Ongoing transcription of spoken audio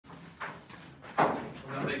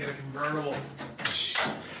make it a convertible.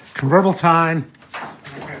 Convertible time.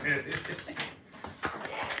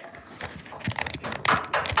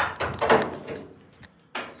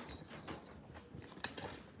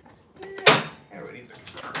 Everybody needs a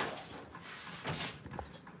convertible.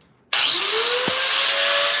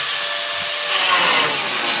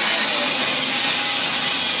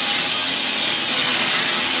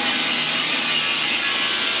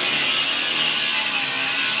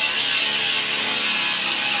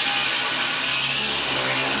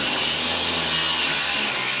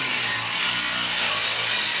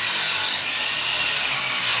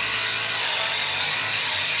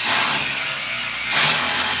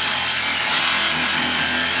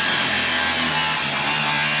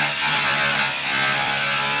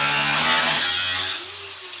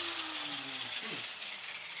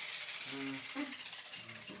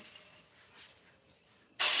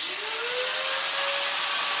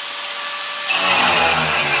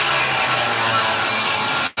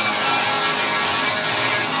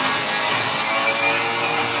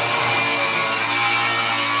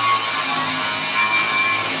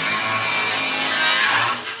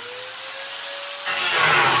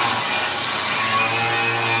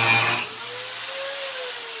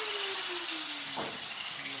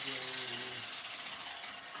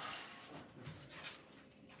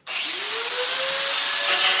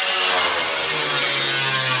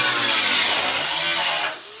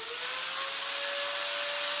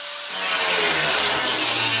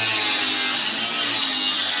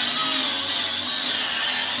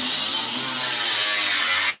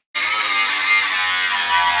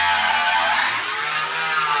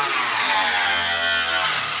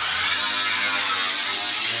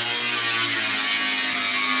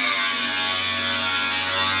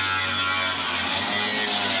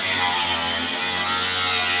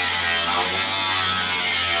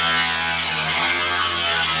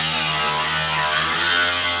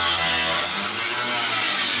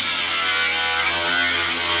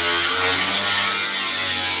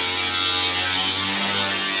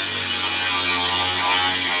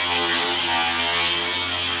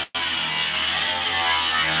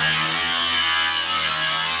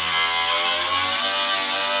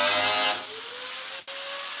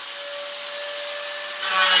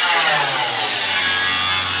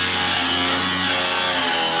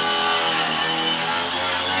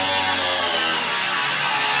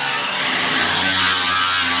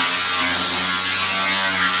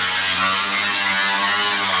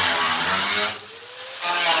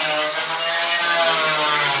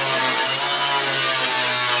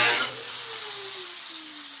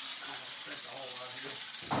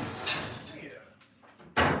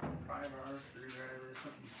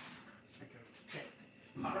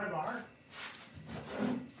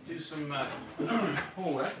 Do some,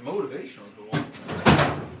 oh, that's a motivational tool.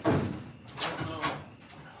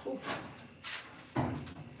 Oh.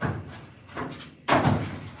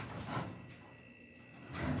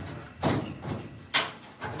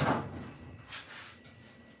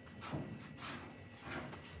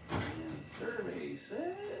 And survey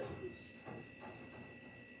says,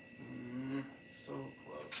 so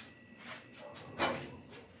close.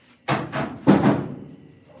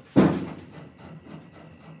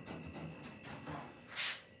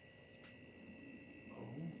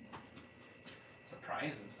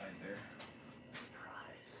 Prize inside there.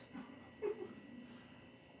 Prize.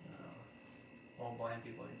 All blind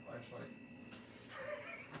people need flashlight.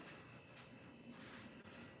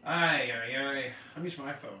 Aye. I'm using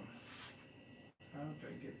my phone. How do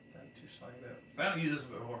I get that to slide up? I don't use this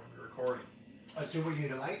before for recording. Oh, so what you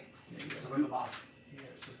need a light? Yeah, It's on the bottom. Yeah,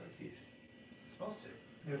 it's just like this. It's supposed to.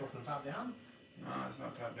 Maybe go from the top down? No, it's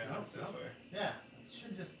not top down. Nope, It's this nope. way. Yeah. It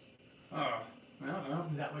should just Oh, well, no.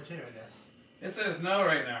 open that way too, I guess. It says no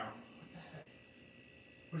right now. What the heck?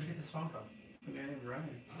 Where'd you get this phone from? The guy named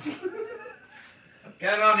Ryan.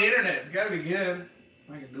 Got it on the internet. It's got to be good.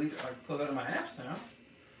 I can delete it. I can pull that in my apps now.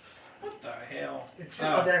 What the hell?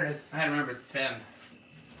 Oh, there it is. I had to remember it's 10.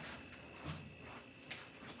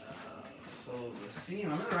 So the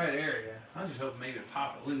seam, I'm in the right area. I just hope maybe it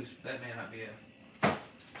pop it loose, but that may not be a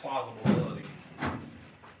plausible ability.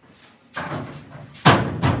 I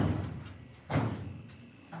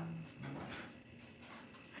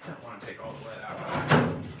don't want to take all the lead out.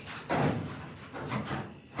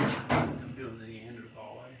 I'm doing the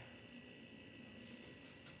Neanderthal way.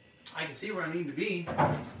 I can see where I need to be.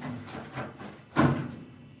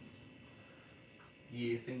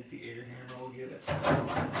 You think the air hammer will get it?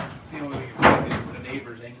 See what we can make it. The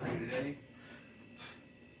neighbor's angry today.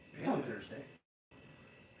 It's on Thursday.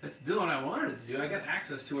 It's doing what I wanted it to do. I got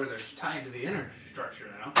access to where they're tied to the inner structure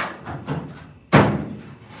now.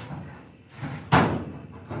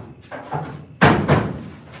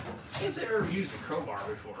 guess I've ever used a crowbar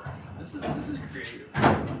before. This is creative.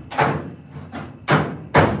 Kind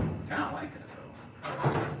of like it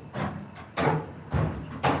though.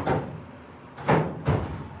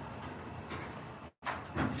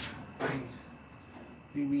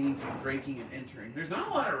 He means breaking and entering. There's not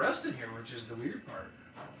a lot of rust in here, which is the weird part.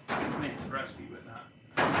 I mean, it's rusty, but not.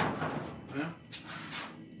 You know?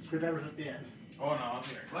 Screwdrivers at the end. Oh no, I'm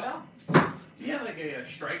here. Well, you have like a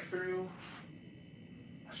strike through.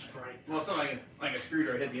 A strike. Well, it's not like a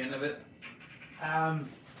screwdriver hit the end of it.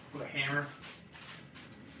 With a hammer.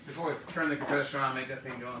 Before we turn the compressor on, make that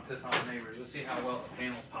thing go and piss on the neighbors. Let's see how well the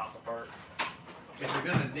panels pop apart. If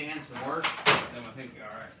you're gonna dance and work, then I think you're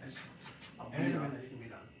alright. I'll Any beat on minute it. it can be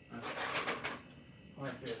done. Okay.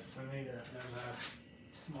 Like this. I need a. There's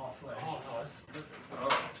a small flash. Oh no, that's perfect.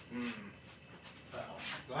 Oh. Mm.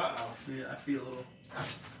 Uh-oh. Uh-oh. Yeah, I feel a little.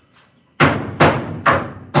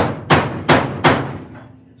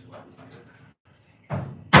 It's wet.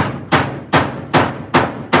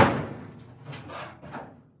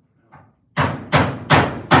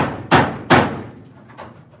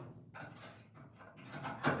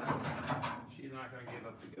 She's not going to give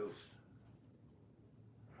up the ghost.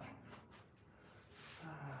 I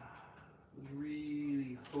was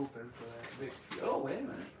really hoping for that big. Oh, wait a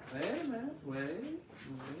minute. Wait a minute.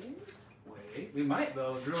 Wait. We might be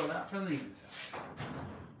able to drill it out from the inside.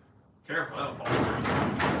 Careful, that'll fall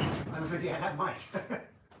through. I was like, yeah, that might.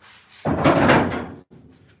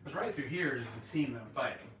 Because right through here is the seam that I'm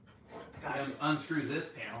fighting. Gotcha. You unscrew this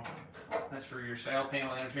panel. That's for your sail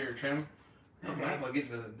panel and interior trim. Okay. Okay. We'll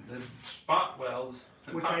get the spot welds.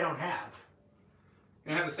 Which I don't have.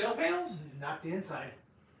 You don't have the sail panels? Not the inside.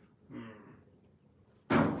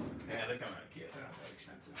 Yeah, they come out of kit. They're not that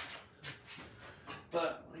expensive.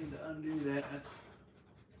 But I need to undo that. That's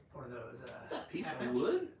Or those, that piece half of inch?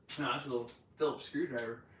 wood? No, it's a little Phillips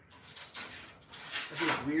screwdriver. I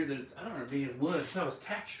think it's weird that it's, I don't know, being wood. No, it's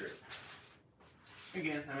tack strip.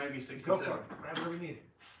 Again, that might be 67. Go for it. Grab whatever we need.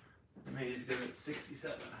 I made it because it's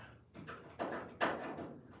 67.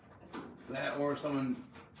 That or someone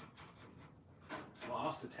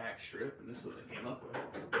lost the tack strip and this is what they came up with.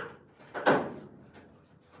 Okay.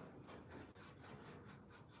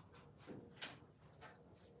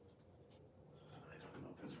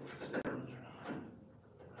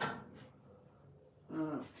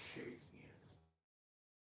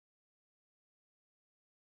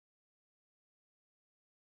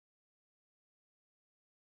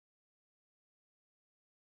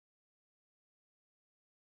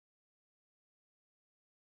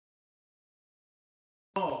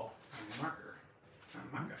 Oh, marker.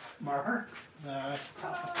 Marker?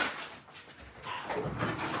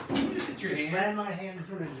 You just hit your Just hand. ran my hand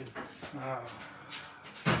into an engine. Oh.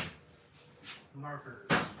 Markers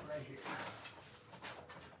right here.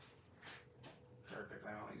 Perfect.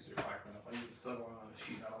 I don't use their black enough. I need to settle on a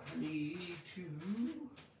sheet metal. I need to.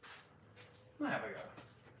 I have like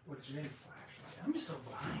a. What did you need? Flashlight. I'm just so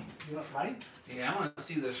blind. You want light? Yeah, I want to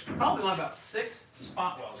see this. Probably want about 6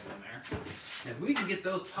 spot welds in there. And if we can get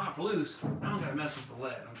those popped loose, I don't gotta mess with the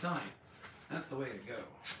lead. I'm telling you, that's the way to go.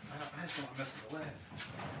 I just don't want to mess with the lead.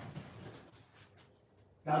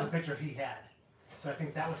 That was a picture he had. So I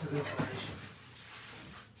think that was his inspiration.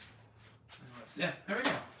 Yeah, there we go.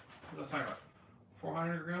 What am I talking about?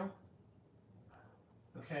 400 grill.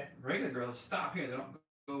 Okay. Regular grills stop here. They don't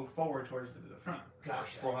go forward towards the front.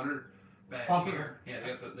 Gotcha. 400 badge Bumper. here. Yeah, they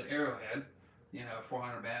got the arrowhead. You have a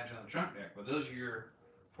 400 badge on the trunk deck. But those are your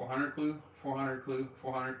 400 clue, 400 clue,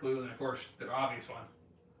 400 clue, and then of course the obvious one.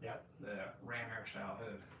 Yep. The ram hair style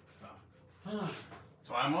hood. So. Huh.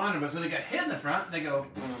 So I'm wondering, but so they got hit in the front, they go.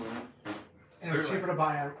 And it was cheaper to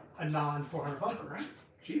buy a non-400 bumper, right?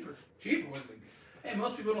 Cheaper. Hey,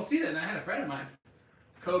 most people don't see that. And I had a friend of mine,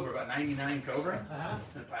 Cobra, about 99 Cobra. Uh-huh.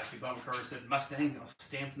 And the plastic bumper cover said Mustang,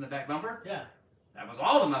 stamped in the back bumper. Yeah. That was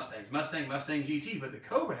all the Mustangs. Mustang GT, but the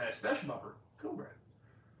Cobra had a special bumper. Cobra.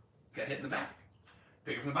 Got hit in the back.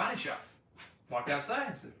 Picked it from the body shop. Walked outside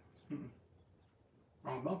and said,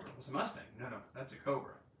 wrong bumper. It was a Mustang. No, that's a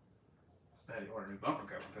Cobra. Instead, he ordered a new bumper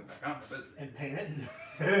cover and put it back on. But And paint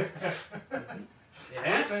it. it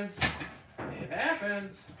happens. It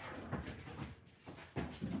happens.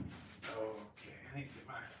 Okay, I need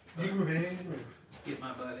to You move in, get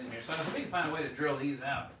my butt in here. So if we can find a way to drill these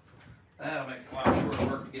out, that'll make a lot shorter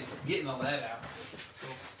work getting the lead out. So,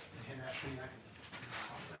 and that thing, I can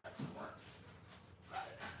pump that some more. Got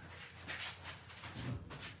it.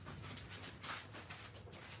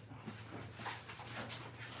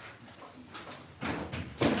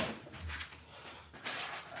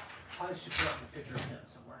 I should put up a picture of him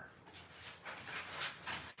somewhere.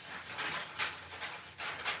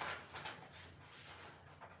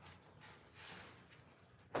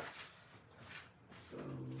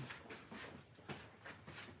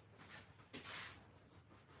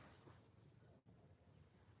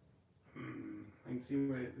 can see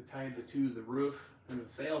where they tied the two, the roof and the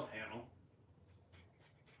sail panel.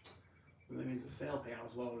 And that means the sail panel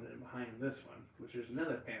is welded in behind this one, which is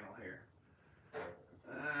another panel here.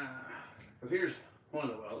 Because here's one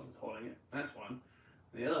of the welds that's holding it. That's one.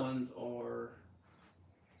 The other ones are,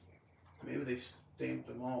 maybe they stamped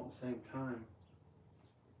them all at the same time.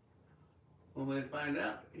 One way to find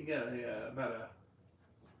out, you got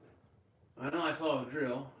I know I saw a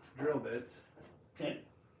drill bits. Okay.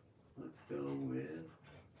 Let's go with,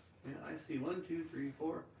 yeah, I see 1, 2, 3,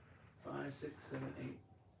 4, 5, 6, 7, 8,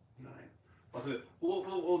 9.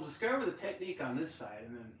 We'll discover the technique on this side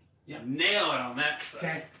and then nail it on that side.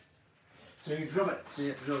 Okay. So you drill it.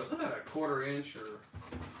 Yeah, drill it. It's about a 1/4 inch or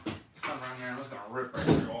something around there. I'm just gonna rip right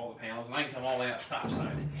through all the panels, and I can come all the way out the top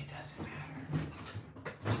side. It doesn't matter.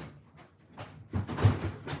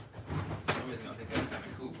 Somebody's gonna think that's kind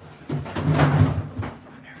of cool.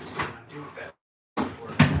 I've never seen anyone do that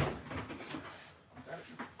before.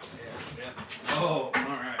 Yeah. Oh, all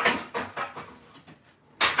right.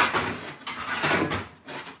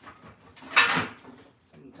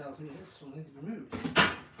 Something tells me this one needs to be moved.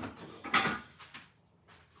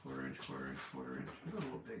 1/4 inch, 1/4 inch, 1/4 inch. Maybe a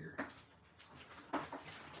little bigger.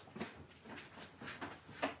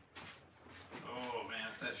 Oh man,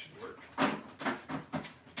 that should work. I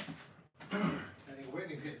think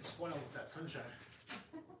Whitney's getting spoiled with that sunshine.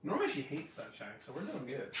 Normally she hates sunshine, so we're doing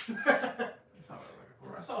good. That's not what I was looking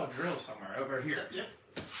for. I saw a drill somewhere over here. Yep.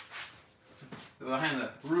 Behind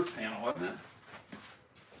the roof panel, wasn't it?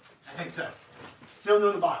 I think so. Still new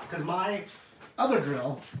in the box, because my other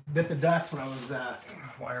drill bit the dust when I was,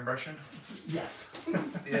 Wire brushing. yes. Yeah,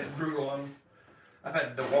 it's brutal one. I've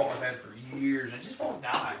had DeWalt I've had for years, and it just won't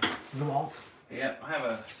die. The walls. Yeah, I have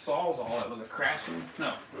a Sawzall that was a Craftsman.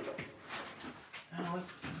 No. I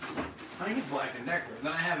think it's Black & Decker.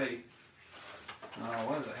 Then I have a,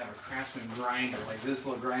 what does it have? A Craftsman grinder, like this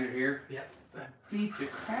little grinder here. Yep. I beat the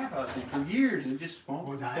crap out of it for years and it just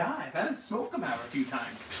won't die. I've had smoke come out a few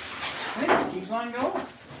times. And it just keeps on going.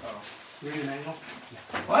 Oh. Read the manual?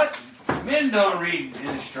 Yeah. What? Men don't read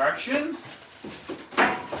instructions.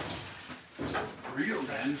 Real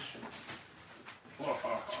men.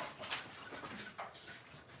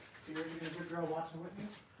 See where you're a good girl watching Whitney?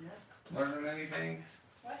 Yeah. Learning anything?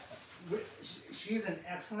 What? She's an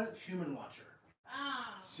excellent human watcher.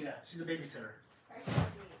 Ah. Yeah, she's a babysitter.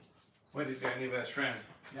 Wendy's got a new best friend.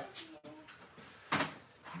 Yep.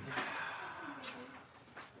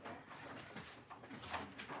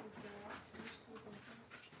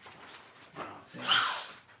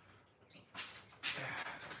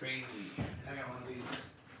 Crazy. I got one of these.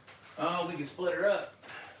 Oh, we can split her up.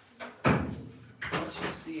 Let's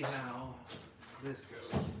just see how this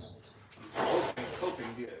goes. I'm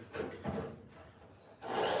hoping good.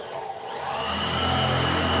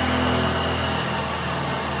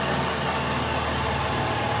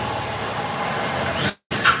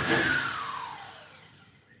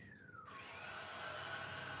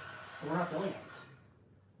 We're not the only ones.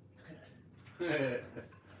 It's good.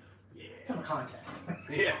 Yeah. It's a contest.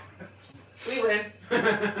 Yeah. We win.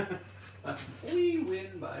 We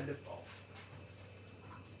win by default.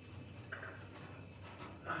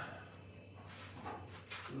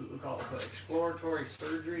 We call it what, exploratory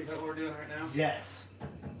surgery. Is that what we're doing right now? Yes. I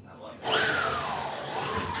love it. Let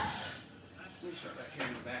me start back here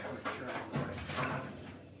in the back. Make sure I'm on the right side.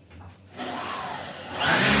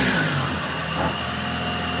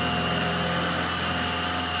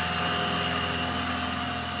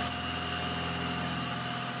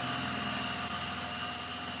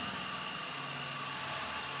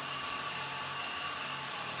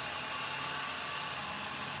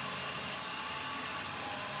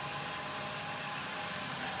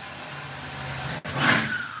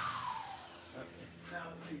 Now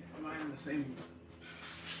let's see, am I in the same?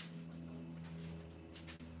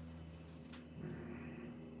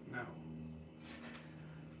 No.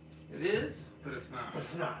 It is, but it's not. But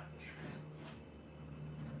it's not.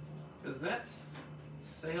 Because that's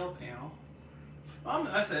sail panel.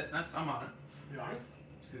 That's it. I'm on it. You got it?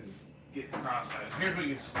 To get cross-eyed. Here's what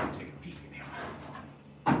you can take a peek at him.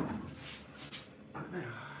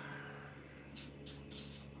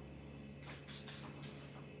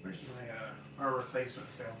 Where's my our replacement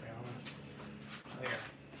sail panel? There.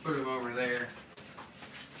 Threw them over there.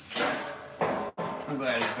 I'm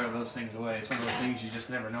glad I didn't throw those things away. It's one of those things you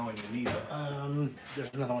just never know when you need them.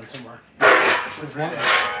 There's another one somewhere. Which one?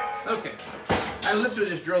 Okay. I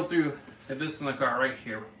literally just drilled through this in the car right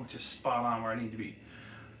here, which is spot on where I need to be.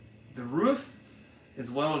 The roof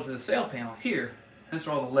is welded to the sail panel here. That's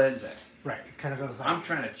where all the lead's at. Right, it kind of goes like. I'm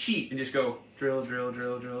trying to cheat and just go drill, drill,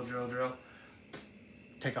 drill, drill, drill, drill.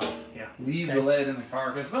 take off. Yeah, leave Okay. the lead in the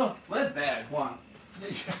car because, well, lead's bad. One.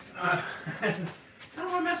 I don't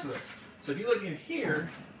want to mess with it. So if you look in here,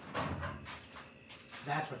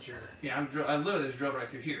 That's what you're. yeah, I literally just drilled right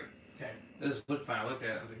through here. Okay. This looked fine. I looked at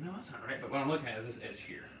it. I was like, no, that's not right. But what I'm looking at is this edge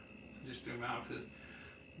here. I just threw them out because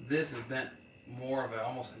this is bent more of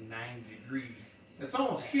almost a 90-degree. It's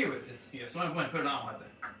almost here, but it's yeah. So I'm going to put it on like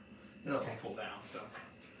that. It'll Okay. pull down. So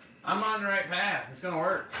I'm on the right path. It's gonna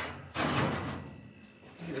work.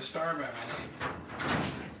 Get a star by my name.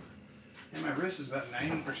 And my wrist is about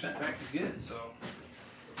 90% back to good. So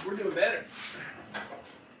we're doing better.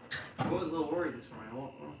 I was a little worried this morning. I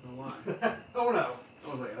won't know why. Oh no. I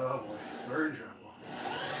was like, oh, well, we're in trouble.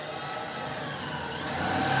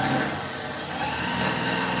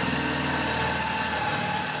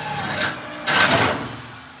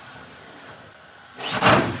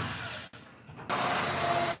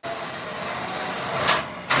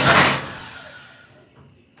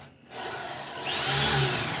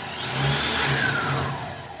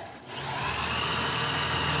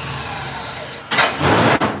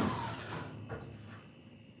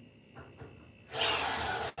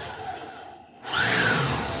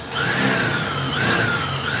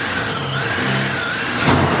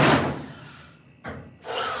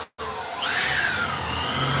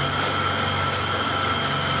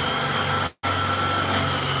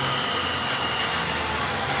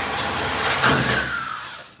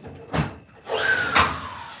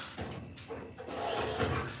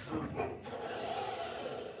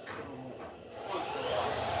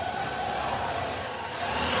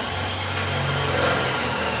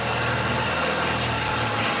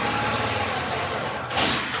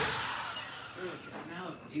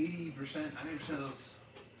 Now 80%, 90% of those,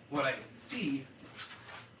 what I can see,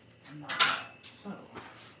 I'm not so.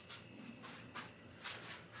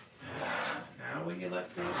 Now we get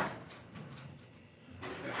left to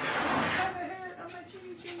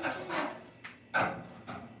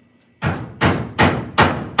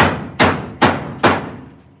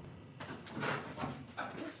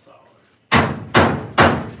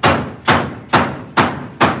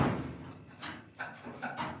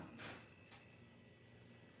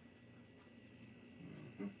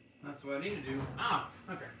that's what I need to do. Ah,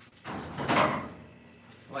 okay.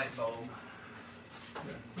 Light bulb. Oh,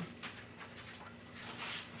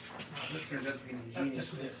 this turns out to be an ingenious.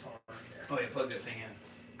 Just with this one right there. Oh yeah, plug that thing in.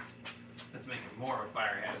 That's making more of a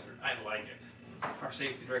fire hazard. I like it. Our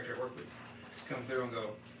safety director at work would come through and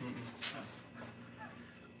go,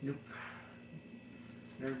 nope.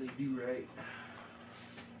 Never they do right.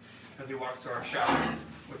 As he walks to our shop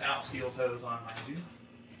without steel toes on, mind you.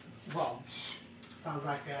 Well, sounds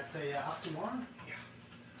like that's a oxymoron. Yeah.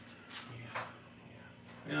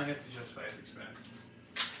 You know, I guess it justifies expense.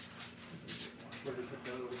 Where do we put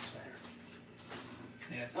those there?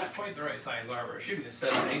 Yeah, it's not quite the right size arbor. It should be a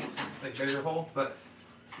 7/8, like bigger hole, but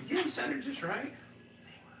if you get them centered just right,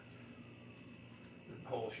 the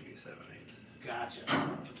hole should be a 7/8. Gotcha.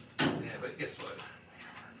 Yeah, but guess what?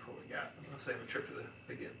 Before we got, let's save a trip to the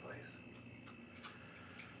big end place.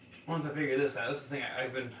 Once I figure this out, this is the thing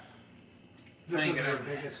I've been This playing is it the out.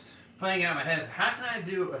 biggest. Playing it out in my head is how can I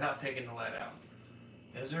do it without taking the lead out?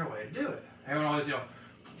 Is there a way to do it? Everyone always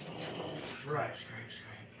scrape.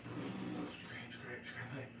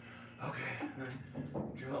 Okay, and then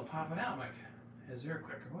drill and pop it out. I'm like, is there a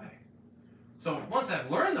quicker way? So once I've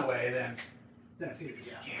learned the way, then That's easy.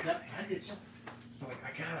 Yeah. Yeah. Yep, I get you. I'm like,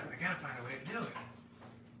 I gotta find a way to do it.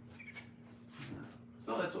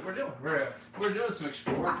 So that's what we're doing. We're doing some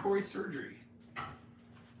exploratory surgery.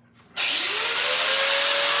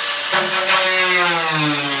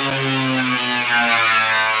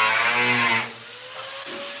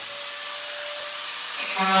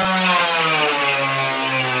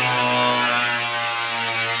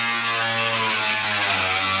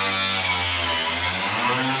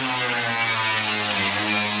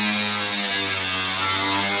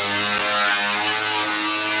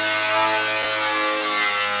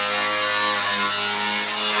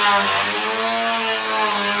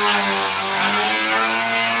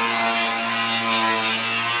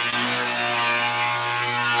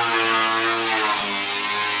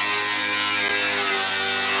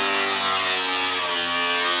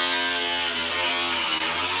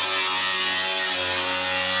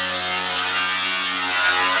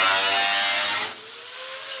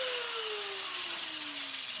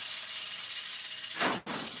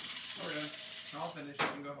 All finished. You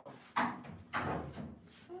can go home.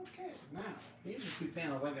 Okay, now these are two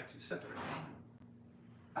panels I got to separate.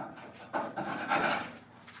 But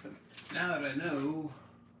now that I know,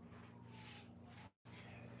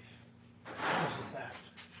 How much is that?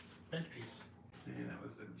 Bench piece. and that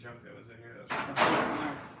was the junk that was in here.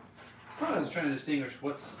 I was trying to distinguish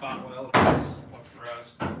what's spot weld, what's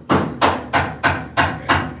rust. Okay.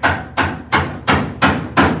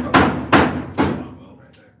 Spot weld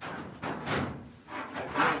right there.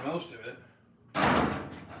 I drilled most of it.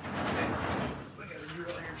 Okay. Look at the drill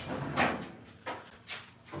here.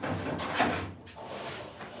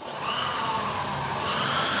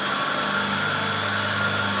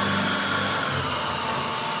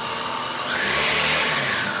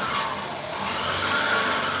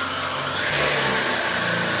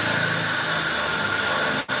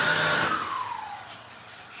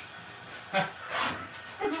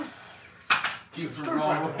 You from the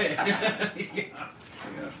wrong way. Yeah.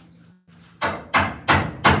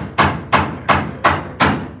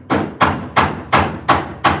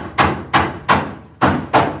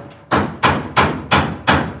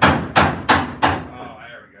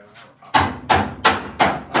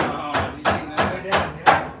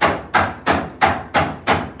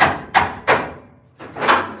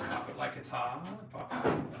 It's hot. Pop it.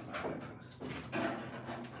 That's not how it goes.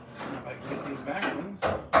 If I can get these back ones.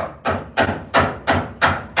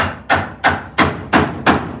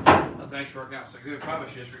 That's actually working out so good. Probably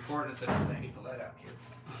should just record and said, "Get the lead out, kids."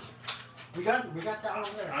 We got that over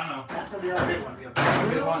there. I know. That's gonna be our big one.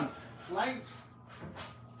 Good one. Light.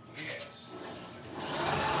 Yes.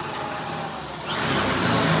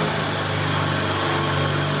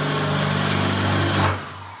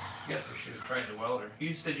 Right, the welder.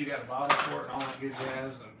 You said you got a bottle for it and all that good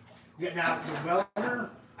jazz. And Yeah, now the welder,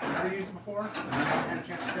 I've never used it before. I haven't had a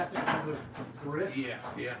chance to test it because of the risk. yeah.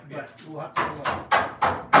 But we'll have to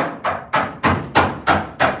look.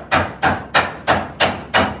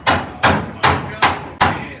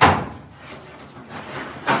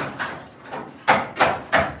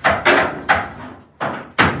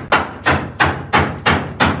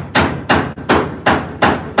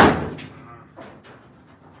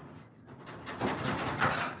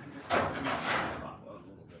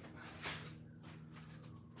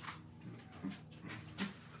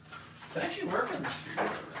 It's actually working this year.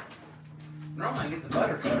 Normally I get the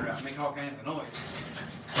butter cutter out and make all kinds of noise.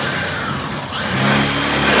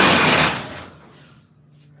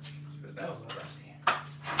 But that was a little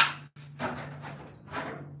rusty.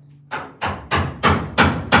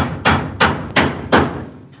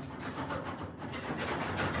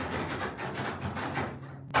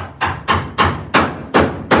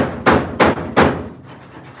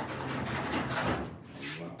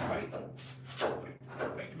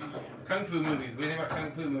 Kung Fu movies. What do you think about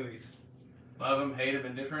Kung Fu movies? Love them, hate them,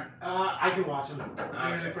 indifferent? I can watch them.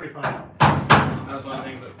 They're pretty fun. That was one of the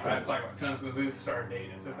things that I was talking about Kung Fu movies, started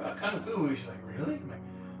dating. So Kung Fu movies, she's like, really? I'm like,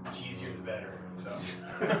 cheesier the better. So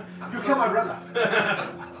You killed my brother.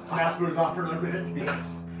 Mouth goes off for a little bit.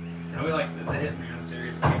 yes. And we like the Hitman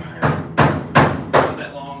series that came out here not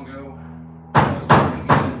that long ago. That was pretty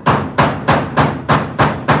good.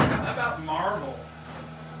 How about Marvel?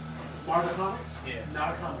 Marvel Comics? Yes.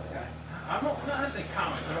 Not a comics guy. I'm not necessarily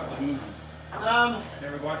comics, how about the movies?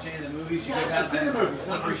 Never watch any of the movies? You Yeah, go down I've seen the movies.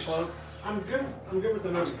 slippery slope? I'm good with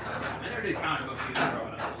the movies. I never did comic books either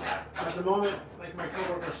growing up. At the moment, like my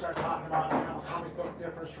coworkers start talking about how a comic book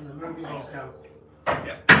differs from the movie, I just go,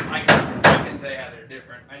 Yep. I can tell you how they're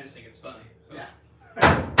different. I just think it's funny. So. yeah.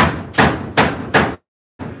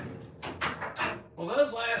 Well,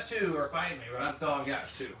 those last two are fighting me, but that's all I've got,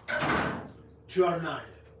 two. 2 out of 9.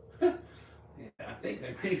 Yeah, I think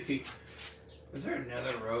they maybe. Is there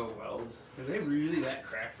another row of welds? Are they really that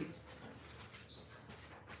crafty?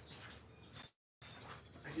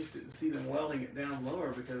 I just didn't see them welding it down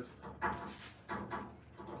lower because.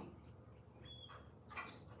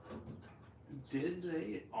 Did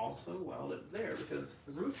they also weld it there? Because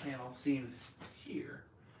the roof panel seems here.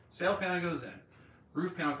 Sail panel goes in.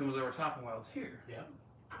 Roof panel comes over top and welds here. Yep.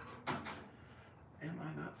 Am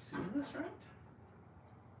I not seeing this right?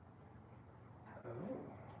 Oh.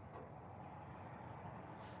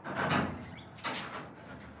 I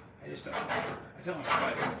don't want to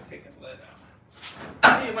fight against taking lead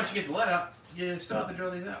out. Hey, once you get the lead out, you still have to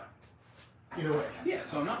drill these out. Either way. Yeah,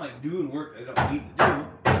 so I'm not like doing work that I don't need to do.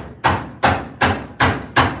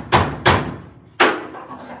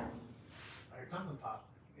 I heard something pop.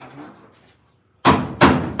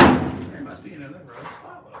 There must be another row of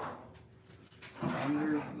spot welds.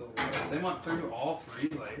 Under the weld. They went through all 3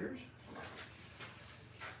 layers.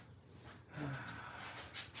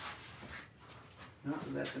 Not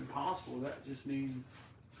that that's impossible, that just means.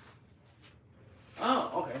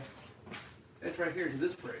 Oh, okay. It's right here to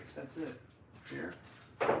this brace, that's it. Here.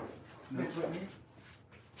 Miss Whitney?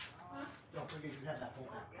 Don't forget you had that whole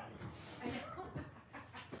back.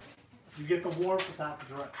 You get the warmth without the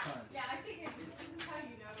direct sun. Yeah, I figured this is how you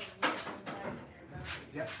know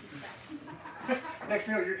when you're Yep. Next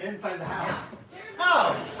thing you know, you're inside the house. There's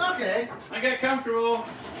Oh, okay. I got comfortable.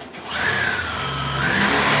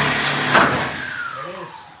 It is.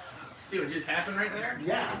 See what just happened right there?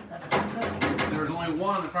 Yeah. There was only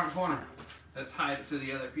one in the front corner that tied it to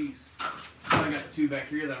the other piece. Now I got the two back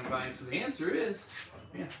here that I'm finding. So the answer is,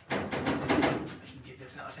 yeah. I can get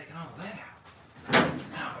this out, taking all the lead out.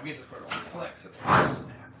 Now if I get this part on flex, it'll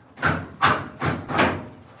snap.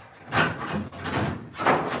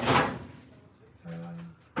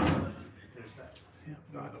 There's that. Yeah,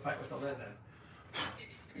 don't have to fight with the lead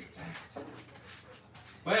then.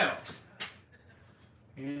 Well,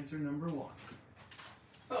 answer number one.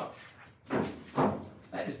 So,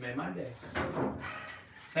 that just made my day.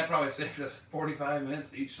 That probably saved us 45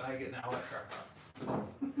 minutes each side getting that wet car out.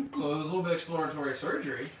 So it was a little bit exploratory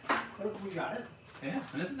surgery. Look, we got it. Yeah,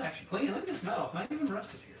 and this is actually clean. Look at this metal. It's not even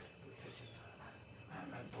rusted here.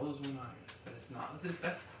 That blows my mind. But it's not.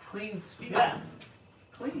 That's clean steel. Yeah.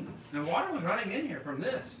 Clean. And water was running in here from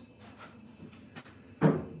this. I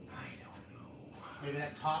don't know. Maybe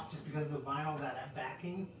that top, just because of the vinyl, that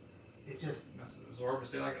backing, it just. Must have absorbed and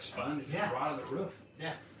stay like a sponge. It Yeah. just rotted the roof.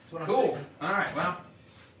 Yeah. That's what I'm Cool. thinking. All right. Well,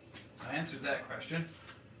 I answered that question.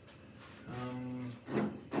 I'm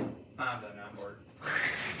done. I'm bored.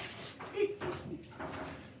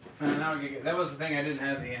 Now we get. That was the thing I didn't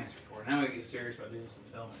have the answer for. Now we get serious about doing some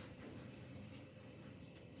filming.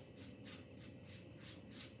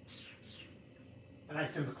 And I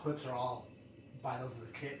assume the clips are all vinyls of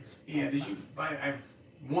the kit. Yeah. Did you buy?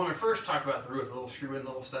 When we first talked about the roof, the little screw-in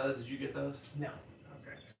little studs. Did you get those? No.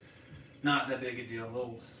 Okay. Not that big a deal. A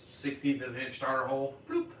little 1/16 of an inch starter hole.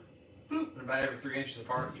 Bloop, bloop. And about every 3 inches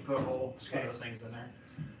apart, you put a hole. Screw Okay. those things in there.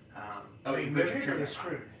 Are You you put your riveted trim or back on.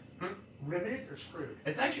 screwed? Hmm? Riveted or screwed?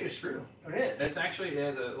 It's actually a screw. It is. It's actually, it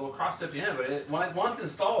has a little cross tip in it, but once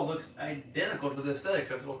installed, it looks identical to this stud,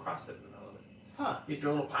 except it's a little cross tip in the middle of it. Huh. You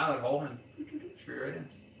drill a little pilot hole and screw it right in.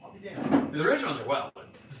 I'll be damned. The original ones are welded.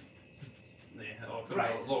 Yeah,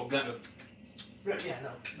 Right. a little gun goes, Yeah,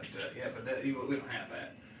 no. but we don't have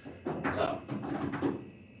that. So,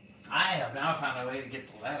 I have now found a way to get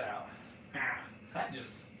the lead out. That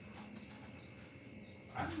just,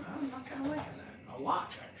 I'm not kind of liking that. A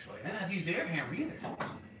lot, actually. I didn't have to use the air hammer either.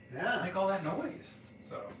 Yeah. Make all that noise.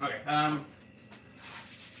 So, okay, I need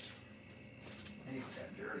to get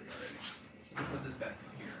that dirty already. So we'll put this back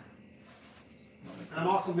in here. And I'm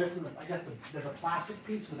also missing, I guess, there's a plastic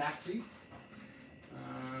piece for back seats.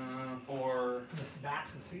 For, The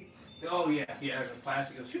backs of seats. oh yeah, there's a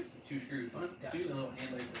plastic, goes, shoot, 2 screws, one, Gotcha. 2, and a little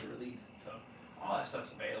handle for the release. So, all that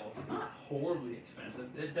stuff's available. It's not horribly expensive.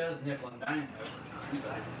 It does nickel and dime you over time,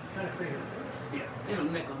 but Kind of figured. yeah, it'll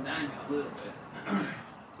nickel and dime you a little bit.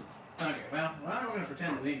 Okay, well, I'm going to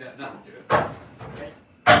pretend that we ain't got nothing to it. Okay.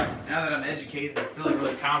 Now that I'm educated, I'm feeling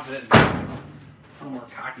really confident, a little more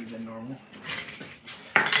cocky than normal.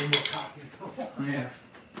 A little more coffee. Yeah.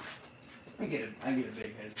 I get a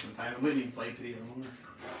big head sometimes. Whitney inflates it even more.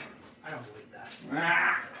 I don't believe that.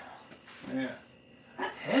 Ah! Yeah.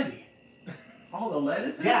 That's heavy. All the lead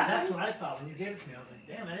it's in. Yeah, that's what I thought when you gave it to me. I was like,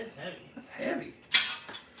 damn, that is heavy. That's heavy.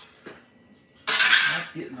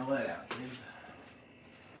 That's getting the lead out, kids.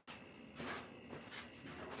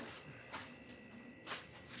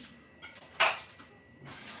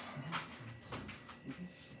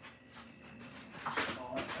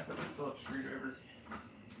 Oh, I put the Phillips screwdriver.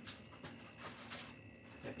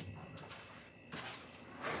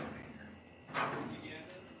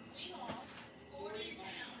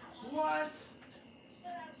 What?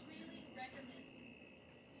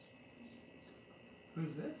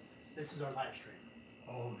 Who's this? This is our live stream.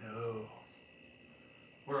 Oh no.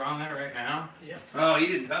 We're on that right now? Yep. Oh, you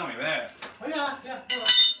didn't tell me that. Oh, yeah, yeah.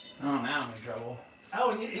 No. Oh, now I'm in trouble.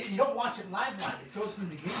 Oh, and you don't watch it live. It goes from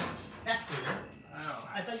the beginning. That's weird. Oh.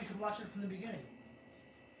 I thought you could watch it from the beginning.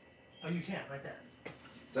 Oh, you can't, right there.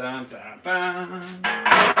 Dun, dun, dun.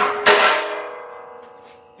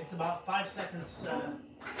 It's about 5 seconds. Slow.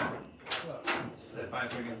 Said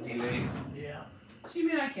 5 seconds delay. Yeah. So you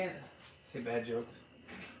mean I can't say bad jokes?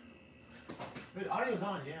 The audio's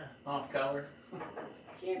on, yeah. Off color?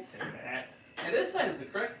 Can't say that. And this side is the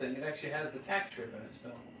correct thing. It actually has the tack strip in it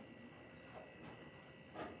still.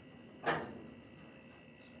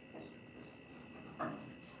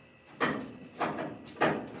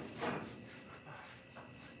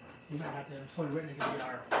 We might have to employ Whitney to be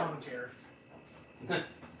our commentator.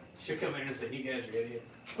 She'll come in and say, you guys are idiots.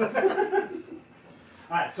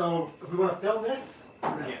 Alright, so if we want to film this,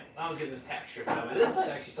 Yeah, I was getting this tack strip out of it. This side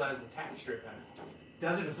actually still has the tack strip in it.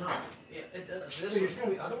 Does it or does not? Yeah, it does. So you're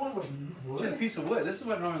saying the other one was wood? Just a piece of wood. This is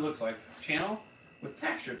what it normally looks like. Channel with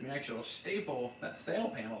texture. You actually staple that sail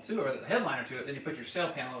panel too, or the headliner to it. Then you put your sail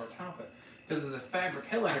panel over top of it. Because the fabric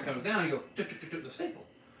headliner comes down, you go the staple.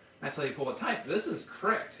 That's how you pull it tight. This is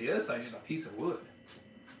correct. Yeah, this is just a piece of wood.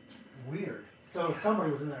 Weird. So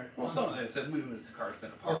somebody was in there. Well, someone that said moving the car's been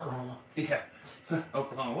apart. Oklahoma. Yeah.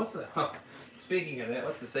 Oklahoma. What's the? Speaking of that,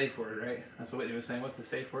 what's the safe word, right? That's what Whitney was saying. What's the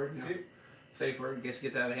safe word? You know? Safe word. Guess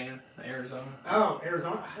gets out of hand. Arizona. Oh,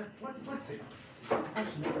 Arizona. What's safe word? I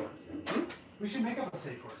should make one. We should make up a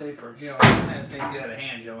safe word. Safe word. You know, when things get out of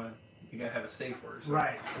hand, you gotta have a safe word. So.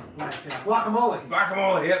 Right. Right. Yeah. Guacamole.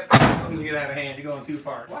 Guacamole. Yep. Something get out of hand. You're going too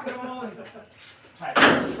far. Guacamole. Right.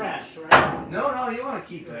 Trash, right? No, you want to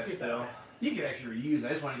keep that still. You can actually reuse it. I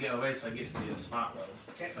just want to get away so I get to the spot welds.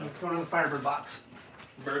 Okay, let's go on the Firebird box.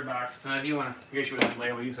 Bird box. Do you want to? I guess you would have to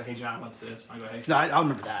label. You say, "Hey John, what's this?" I go, "Hey." No, I'll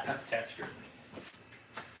remember that. That's texture.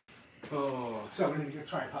 Oh. So we need to get a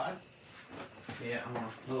tripod. Yeah, I'm gonna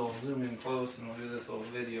little zoom in close and we'll do this little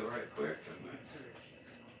video right quick.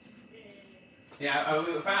 Yeah,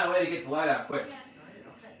 I found a way to get the light out quick.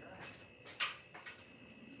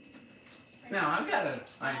 Now I've got an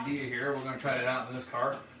idea here. We're gonna try it out in this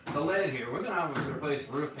car. The lead here, we're gonna obviously replace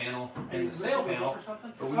the roof panel and the sail panel,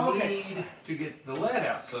 but we need to get the lead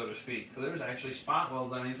out, so to speak. Because there's actually spot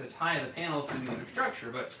welds underneath that tie the panels to the inner structure,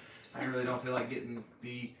 but I really don't feel like getting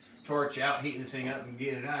the torch out, heating this thing up, and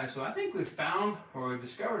getting it out. So I think we've found, or we've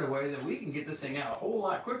discovered a way that we can get this thing out a whole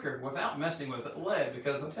lot quicker without messing with lead.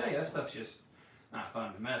 Because I'll tell you, that stuff's just not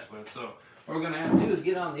fun to mess with. So what we're gonna have to do is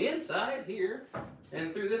get on the inside here.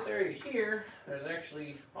 And through this area here, there's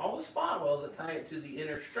actually all the spot welds that tie it to the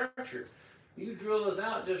inner structure. You drill those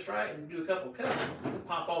out just right and do a couple cuts, you can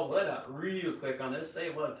pop all the lead out real quick on this,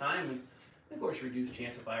 save a lot of time, and of course reduce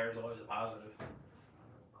chance of fire is always a positive.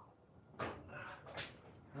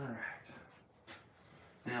 Alright.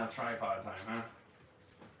 Now tripod time, huh?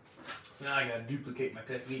 So now I gotta duplicate my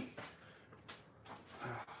technique.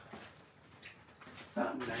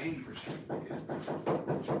 About 90% good.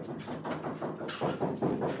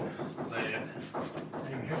 Lead.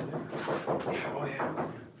 Oh yeah.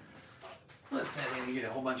 Let's say we get a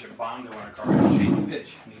whole bunch of bondo in our car and change the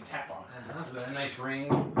pitch and you tap on it. Is that a nice ring?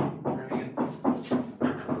 Ring.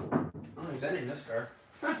 Oh, there's that in this car.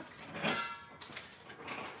 Huh.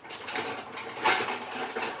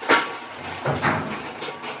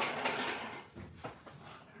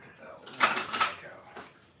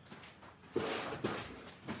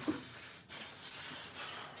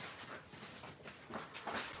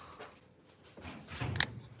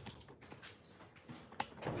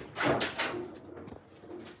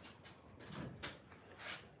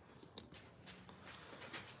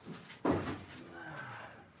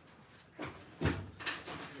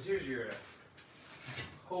 Here's your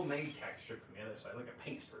homemade texture from the other side, like a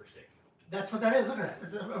paint stir stick. That's what that is. Look at that.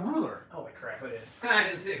 It's a ruler. Holy crap, it is. I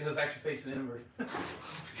didn't see it because it was actually facing inward.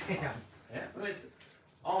 Damn. Yeah, I mean, it's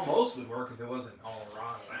almost would work if it wasn't all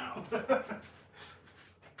rotted out.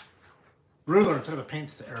 Ruler instead of a paint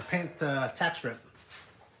tack strip.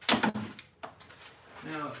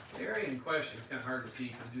 Now, the area in question is kind of hard to see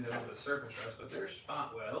because you do have a bit of surface rust, but there's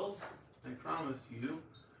spot welds. I promise you.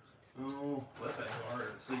 Oh, less I go harder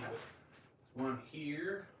to see, but one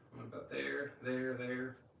here, one about there.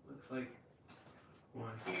 Looks like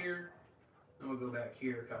one here, and we'll go back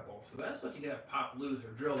here a couple. So that's what you got to pop loose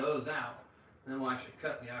or drill those out. And then we'll actually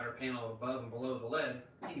cut the outer panel above and below the lead.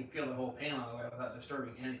 You can peel the whole panel out of the way without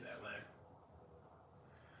disturbing any of that lead.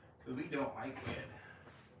 Because we don't like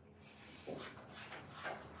lead.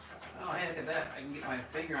 Oh, hey, look at that. I can get my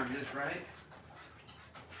finger on just right.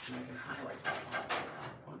 And I can highlight that.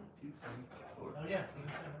 1, 2, 3, 4. Oh yeah, you can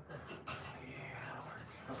say right there. Yeah, that'll work.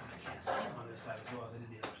 Oh, I can't see it on this side as well as I did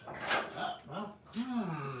the other side. Well,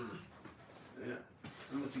 Yeah,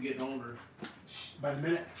 I must be getting older. by the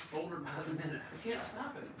minute. Older by the minute. I can't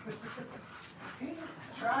stop it.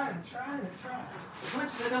 Try. As much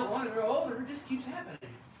as I don't want to grow older, it just keeps happening.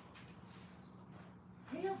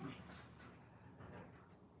 Help me.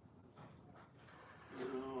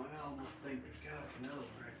 Oh, I almost think there's got to be another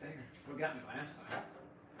one right there. What got me last time?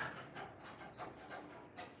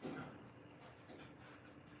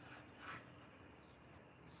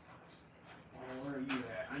 Oh, where are you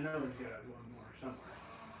at? I know there's got to be one more somewhere.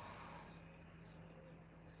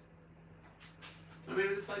 Or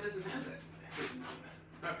maybe this side doesn't have that.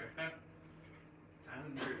 Okay. Time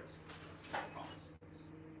to drill.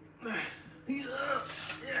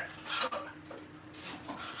 Yeah.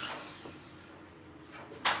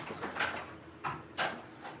 I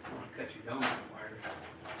want to cut your donut wire.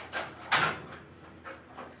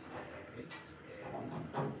 Stay.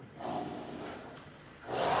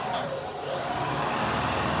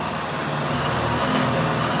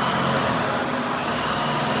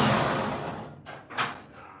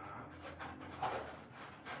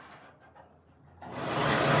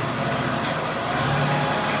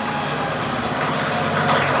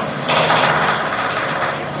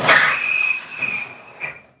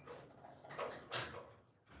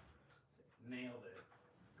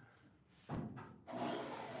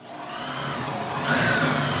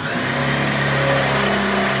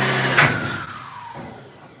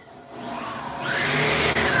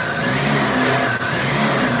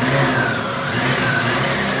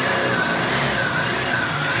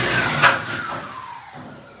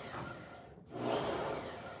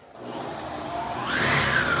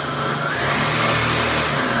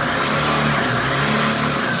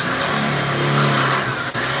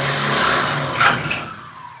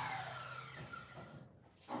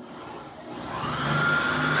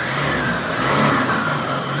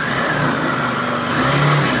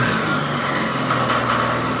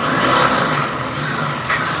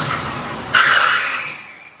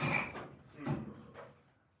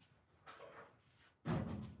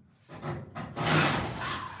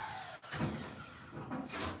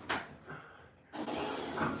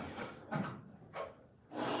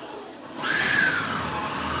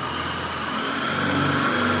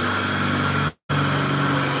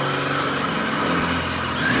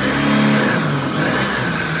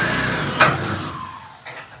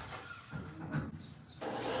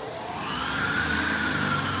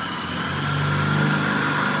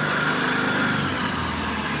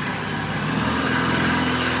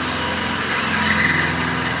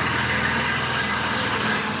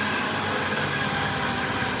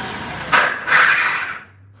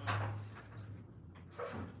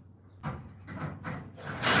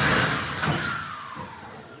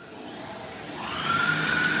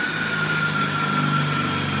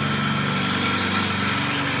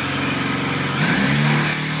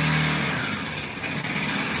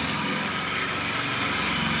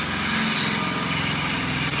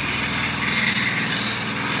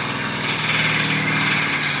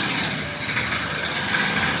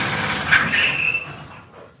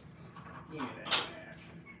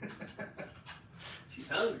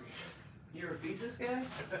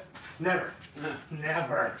 Never.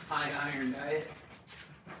 Never. High iron diet.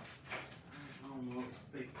 Almost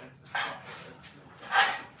think that's a spot.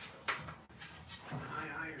 High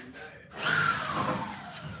iron diet.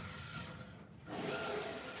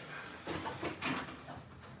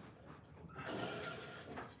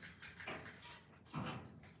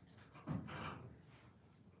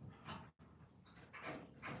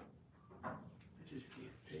 I just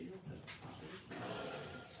can't feel that.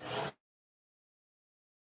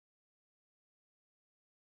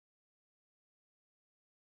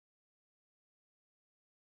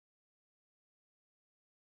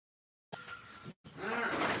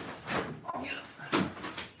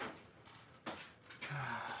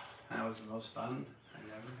 That was the most fun I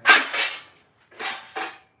ever had.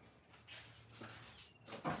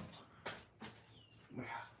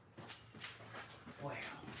 Wow.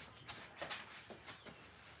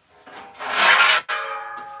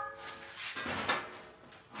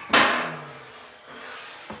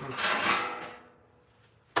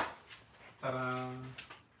 Ta-da!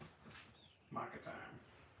 Market time.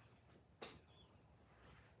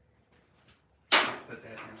 Put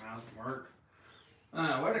that in your mouth and work.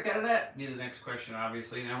 Where to cut it at? Be the next question,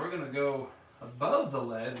 obviously. Now we're going to go above the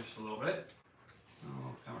lead just a little bit.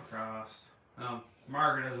 Oh, come across.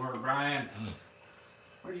 Marker doesn't work. Brian,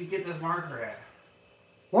 where'd you get this marker at?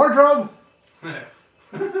 Wardrobe. All right.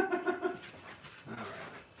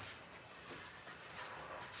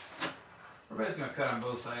 Everybody's going to cut on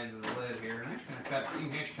both sides of the lid here. And I'm going to cut. You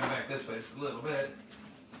can actually come back this way just a little bit.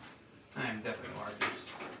 I'm definitely going to mark this.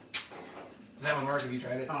 Does that one work? Have you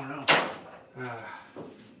tried it? I don't know.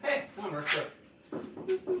 Hey, that one works. Yep.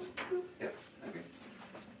 Okay.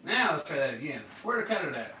 Now let's try that again. Where to cut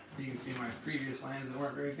it at? You can see my previous lines that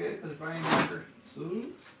weren't very good because of Brian marker. So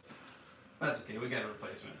that's okay. We got a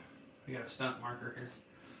replacement. We got a stunt marker here.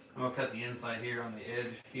 I'm gonna cut the inside here on the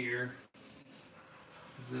edge here.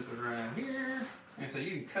 Zip it around here. And so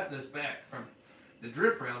you can cut this back from the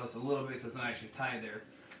drip rail just a little bit because it's not actually tied there.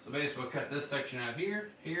 So basically we'll cut this section out here,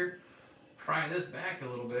 here. Pry this back a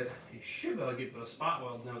little bit. You should be able to get those spot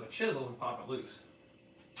welds in with a chisel and pop it loose.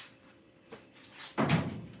 Let's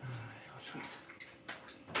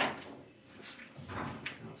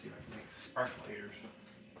see if I can make sparkle heaters.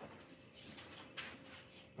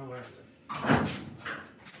 Oh, where is it?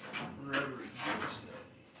 Rubbery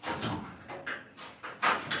stuff.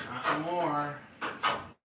 Not more.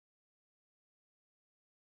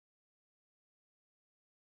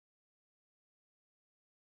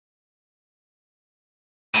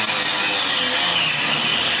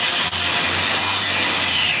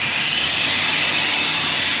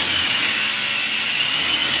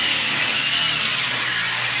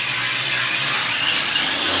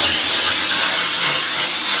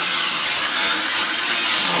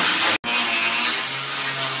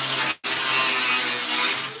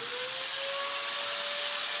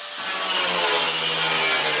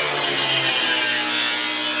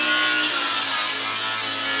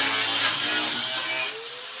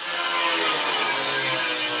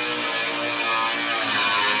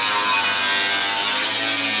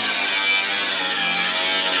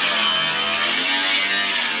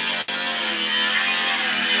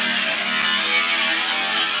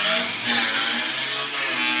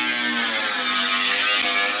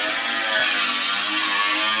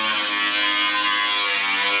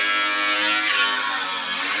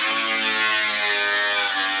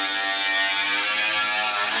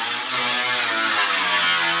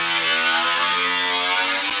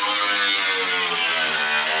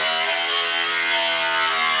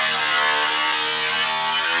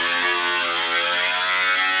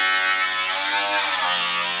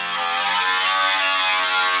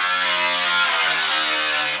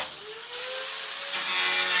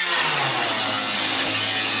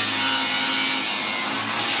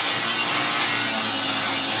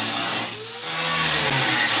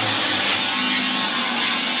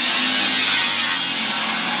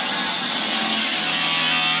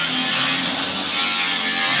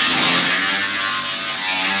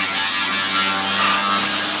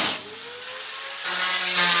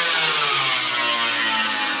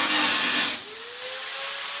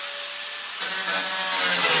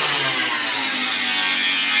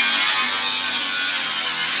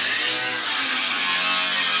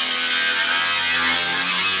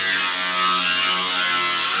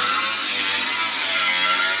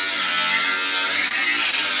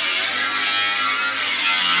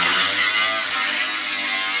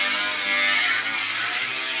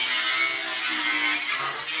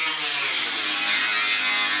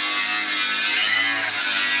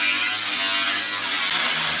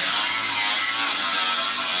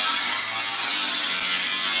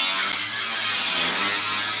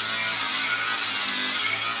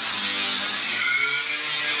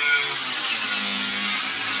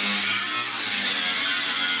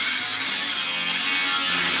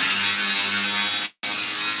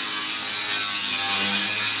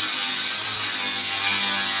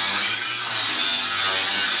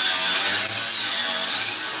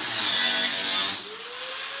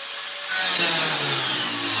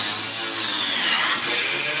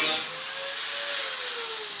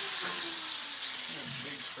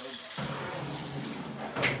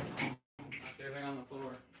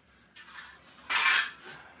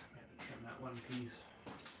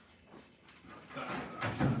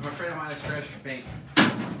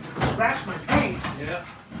 scratched my paint. Yeah,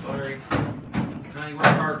 sorry. Now you work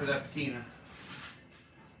hard for that patina.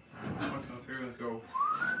 Alright, let's go through, let's go.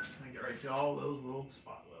 And get right to all those little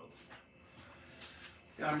spot welds.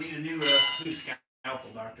 Gotta need a new scalpel,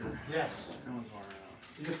 doctor. Yes. That one's worn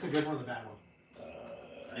out. Is this the good one or the bad one?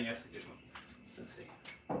 I think that's the good one. Let's see.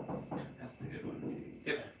 That's the good one.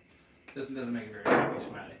 Yep. This one doesn't make a very happy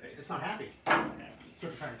smiley face. It's not happy. Happy. That's what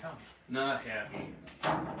you're trying to tell me. Not happy.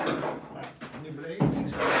 Like, new blade?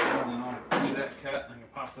 And then I'll do that cut and I can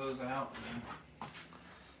pop those out. And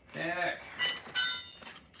then heck.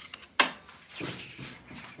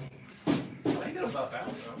 Well, they got a buff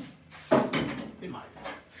out though. It might.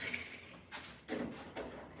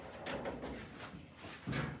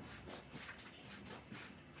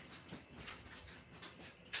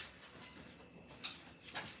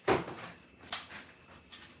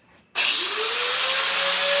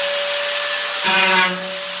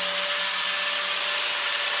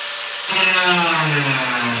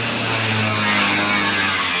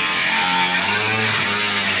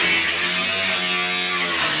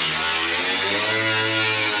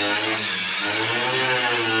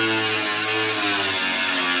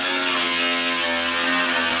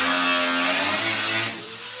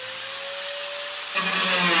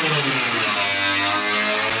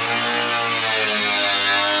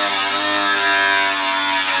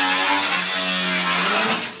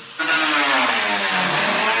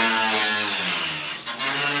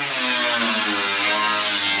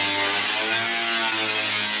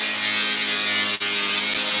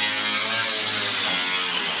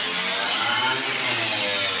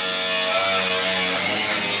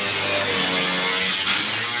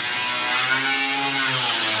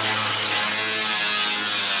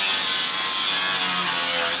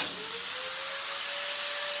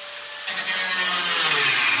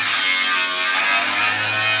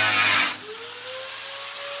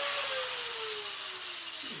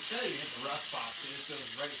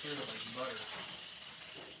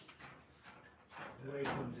 Way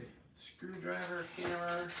flimsy. Screwdriver,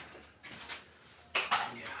 hammer.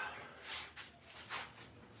 Yeah.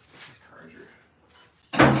 These cards are.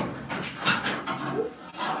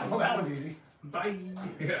 Oh, that was easy. Bye.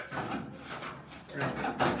 Yeah.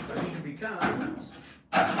 That should become.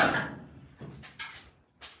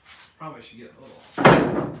 Probably should get a little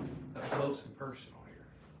up close and personal here.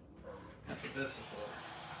 That's what this is for.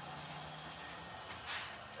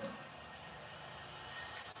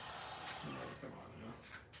 Oh, come on now.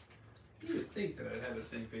 You would think that I'd have this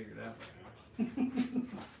thing figured out by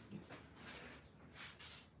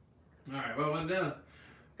now. Alright, well, I'm done.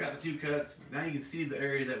 Got the two cuts. Now you can see the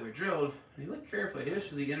area that we drilled. And you look carefully. Here's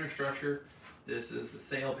the inner structure. This is the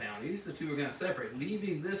sail panel. These the two are going to separate,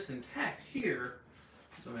 leaving this intact here.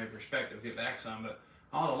 So my perspective, get back some, but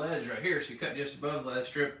all the ledge right here. So you cut just above the ledge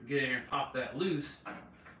strip, get in here and pop that loose.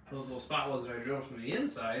 Those little spot welds that I drilled from the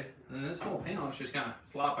inside, and then this whole panel is just kind of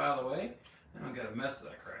flop out of the way. And I've got a mess of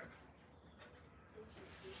that crap.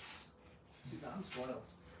 I'm spoiled.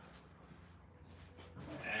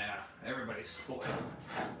 Yeah, everybody's spoiled.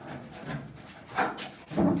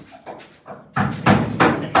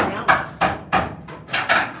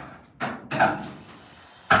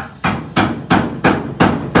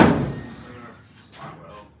 Spot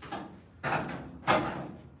weld.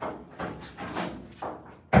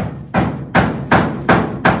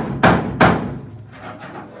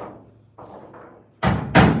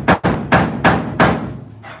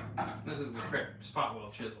 This is the correct spot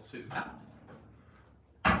weld chisel too.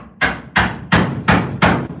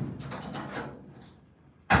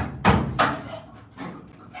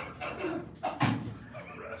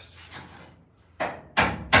 Rest.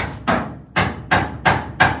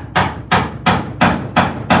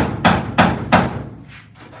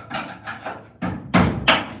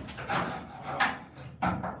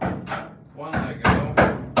 One let go.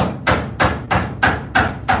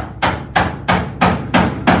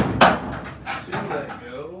 Two let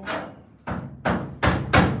go.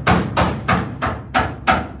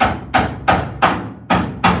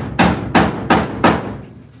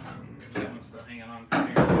 That one's still hanging on from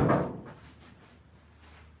here.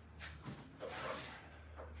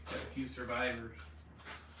 Got a few survivors.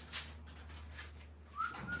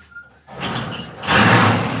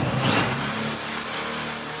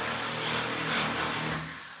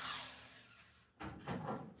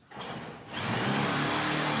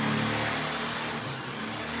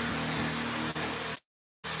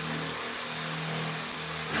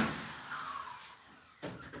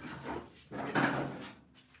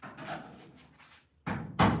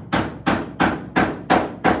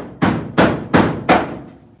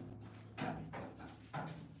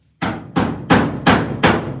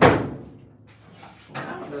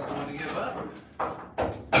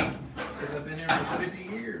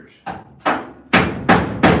 50 years.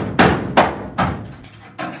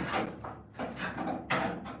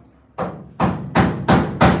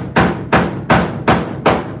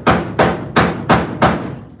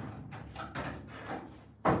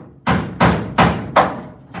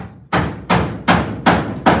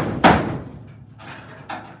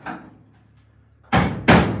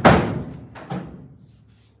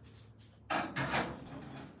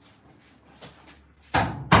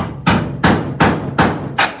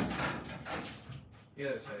 The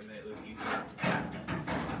other side made it look easier.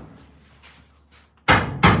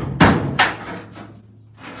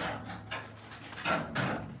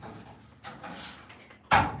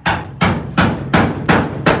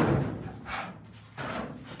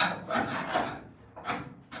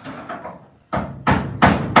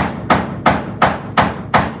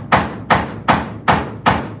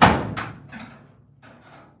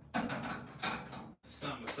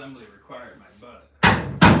 Some assembly required my butt.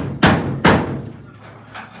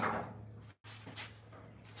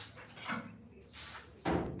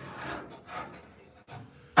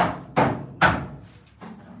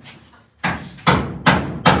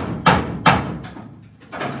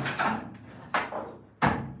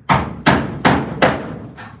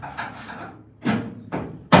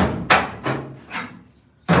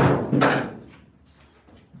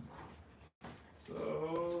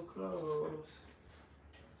 So close.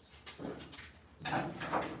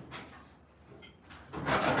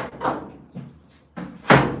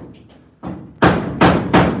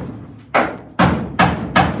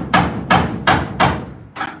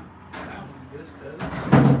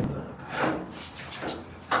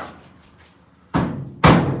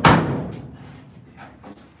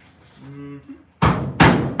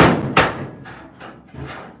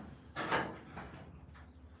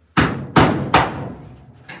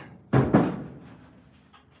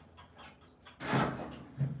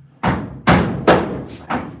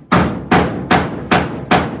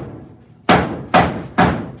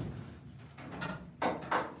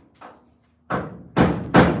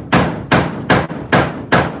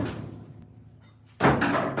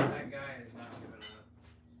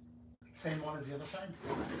 Same one as the other side?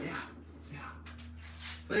 Yeah. Yeah.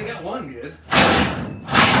 So you got one good.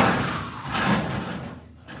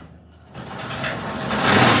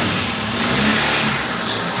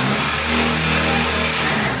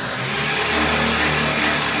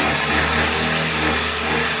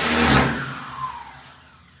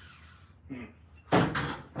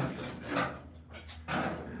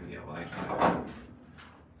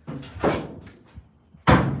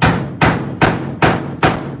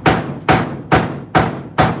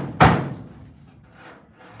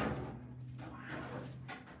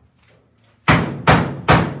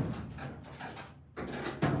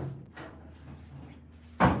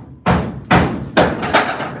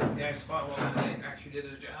 Spot welding, they actually did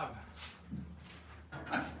his job.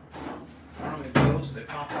 Normally those they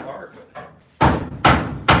pop apart, but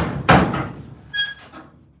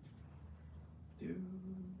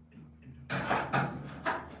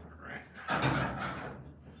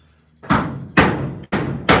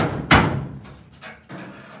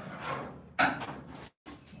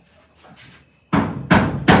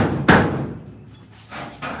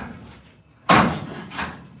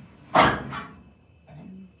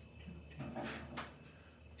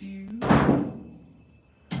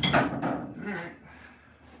alright.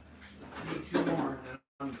 Need two more,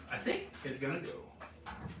 and I think it's gonna go.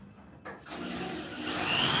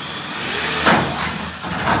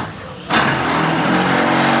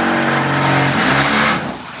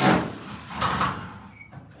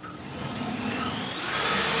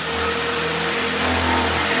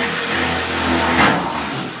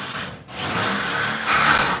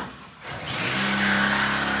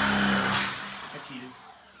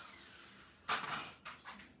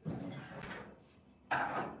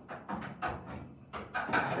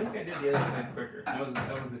 I think I did the other side quicker. That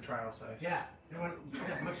was the trial side. Yeah, it went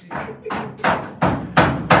much easier.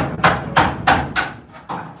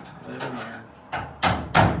 Live and learn.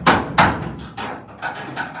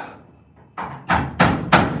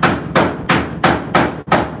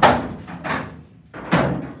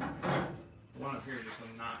 One up here just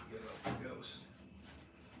will not give up the ghost.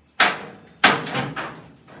 So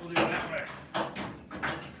we'll do it that way.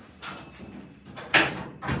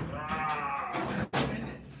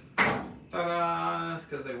 Ta-da! That's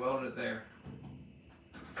because they welded it there.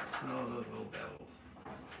 Oh, those little devils.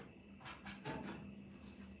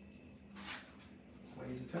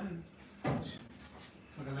 Weighs a ton.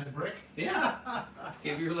 Look at that brick. Yeah.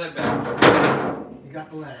 Give your lead back. You got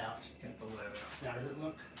the lead out. Get the lead out. Now does it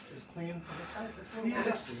look as clean on this side? It's a little Yeah, it's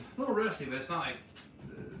rusty. a little rusty, but it's not like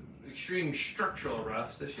extreme structural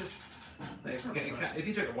rust. It's just like, if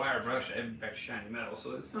you took a wire brush, it'd be back to shiny metal,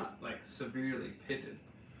 so it's not like severely pitted.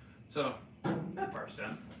 So that part's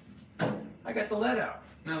done. I got the lead out.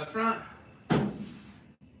 Now the front. Yeah,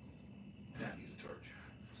 use a torch.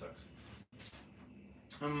 Sucks.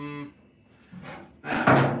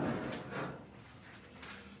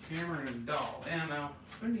 Hammer and doll. And now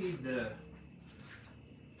we need the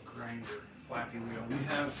grinder, flappy wheel. We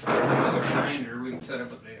have another grinder we can set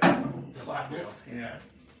up with the flap wheel. Yeah.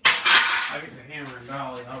 I get the hammer and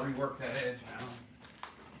dolly. I'll rework that edge now.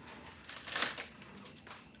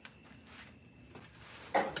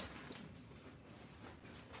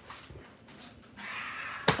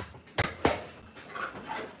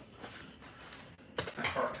 That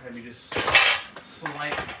part had me just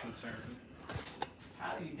slightly concerned.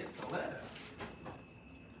 How do you get the lead out?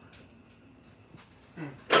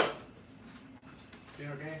 You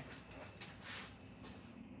okay?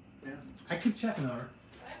 Yeah. I keep checking on her.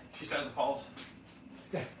 She still has a pulse.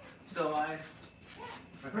 Yeah. Still alive.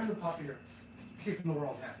 My friend the puppy here, keeping the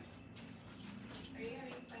world happy. Are you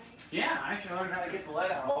having fun? Yeah, I actually learned how to get the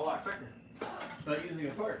lead out a whole lot quicker. Without using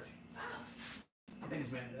a torch. Wow. I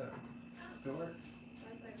just made it up. Does it work?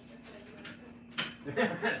 That's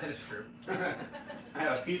like That is true. I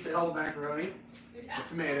have a piece of old macaroni, a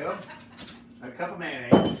tomato, a cup of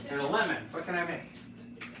mayonnaise, and a lemon. What can I make?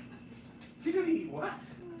 You're gonna eat what?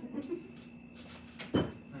 Flappy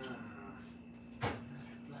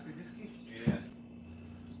biscuit? Yeah.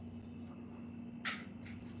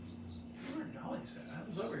 Where did Dolly sit? I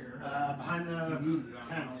was over here. Behind the moved it on.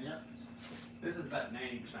 panel, yep. This is about 90%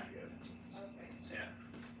 good. Okay. Yeah.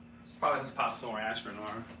 Probably have to pop some more aspirin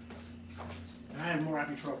tomorrow. I have more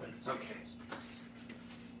ibuprofen. Okay.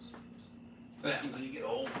 What happens when you get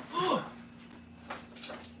old? Ugh. Well,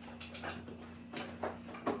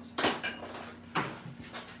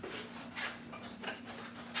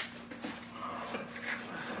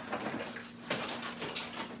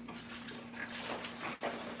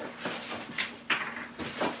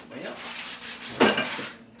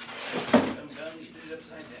 I'm done. You did it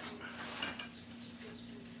upside down.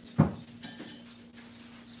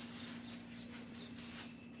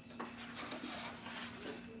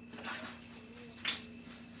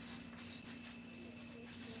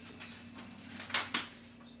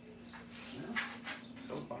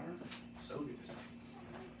 So far, so good.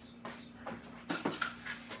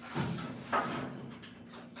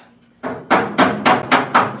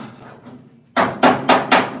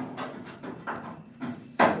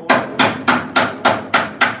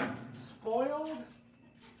 Spoiled?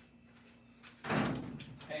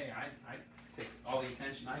 Hey, I take all the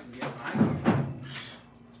attention I can get behind you. That's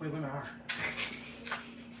the way women are.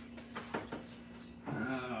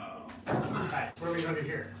 Oh. Alright, what are we going to do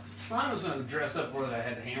here? Well, I was going to dress up where I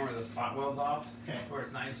had to hammer the spot welds off, Okay. where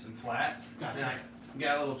it's nice and flat. Gotcha. And I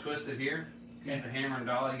got a little twisted here. Use Okay. the hammer and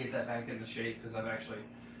dolly to get that back into shape because I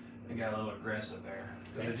got a little aggressive there.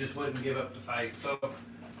 Because it just wouldn't give up the fight. So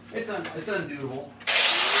it's undoable.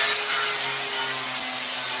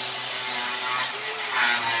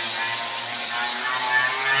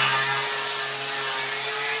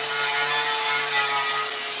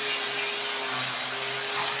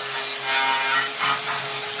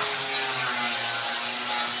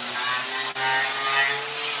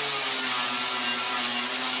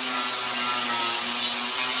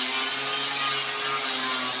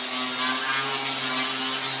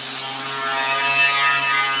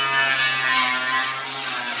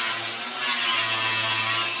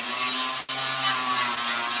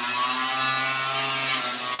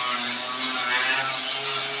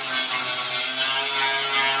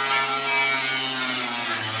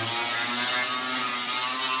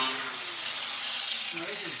 Now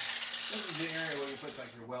this is the area where you put like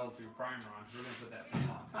your weld through primer on. We're gonna put that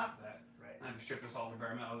panel on top of that. Right. I can strip this all to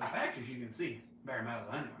bare metal. The factories you can see bare metal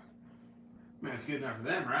anyway. I mean, it's good enough for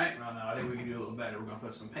them, right? Well, no, I think we can do a little better. We're gonna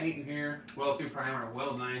put some paint in here, weld through primer,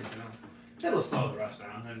 weld nice, it'll slow the rust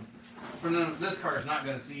down. And for this car is not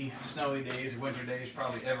gonna see snowy days or winter days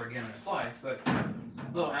probably ever again in its life, but a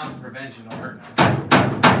little ounce of prevention don't hurt now.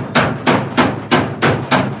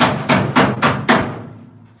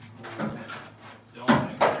 Don't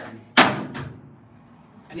like framing.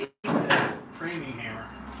 I need that framing hammer.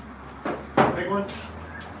 Big one?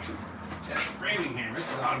 That's a framing hammer. This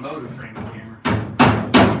is an automotive framing hammer.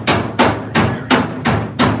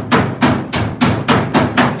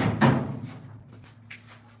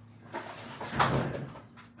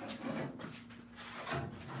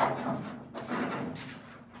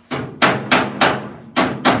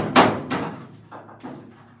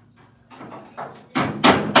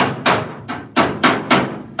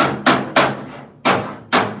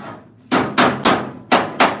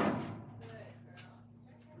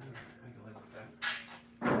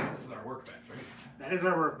 here's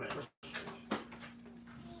our roof bed.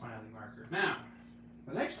 Smiley marker. Now,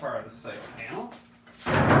 the next part of the sail panel.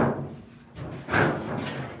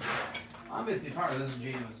 Obviously, part of this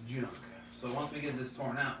jam is junk. So once we get this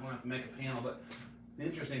torn out, we'll have to make a panel. But the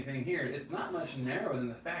interesting thing here, it's not much narrower than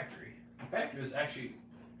the factory. The factory is actually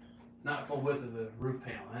not full width of the roof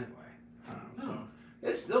panel anyway. So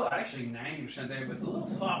it's still actually 90% there, but it's a little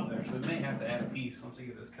soft there, so we may have to add a piece once we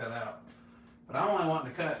get this cut out. But I only want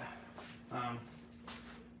to cut.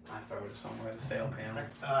 I throw it somewhere, the sail panel.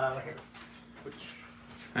 Right here. Which?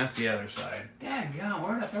 That's the other side. Daggone,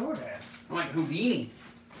 where did I throw it at? I'm like Houdini.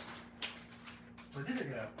 Where did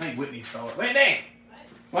it go? I think Whitney stole it. Wait, dang!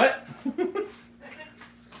 What?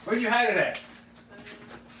 Where'd you hide it at?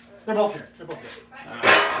 They're both here. They're both here.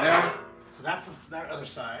 There. So that's that other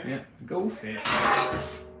side. Yeah, go fit.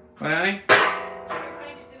 What, honey?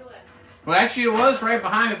 Well, actually, it was right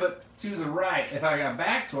behind me, but to the right. If I got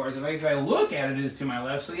back towards it, if I look at it, it is to my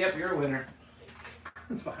left. So, yep, you're a winner.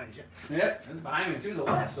 It's behind you. Yep, it's behind me to the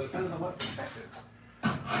left, so it depends on what perspective.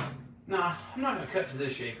 No, I'm not going to cut to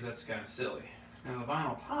this shape because that's kind of silly. Now, the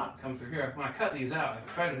vinyl top comes through here. When I cut these out, I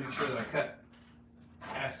try to make sure that I cut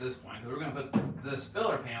past this point. Because we're going to put this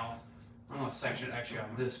filler panel, I'm going to section it actually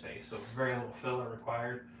on this space, so very little filler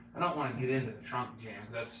required. I don't want to get into the trunk jam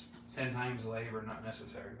because that's 10 times the labor, not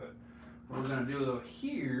necessary. But what we're going to do though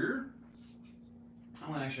here, I'm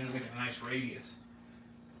going to actually make a nice radius.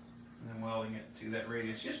 And then welding it to that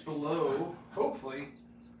radius just below, hopefully,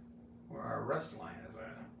 where our rust line is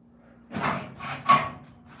at.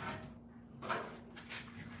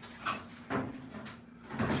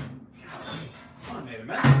 Golly, someone made a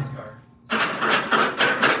mess of this car.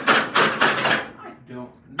 I don't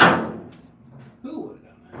know. Who would have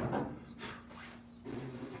done that?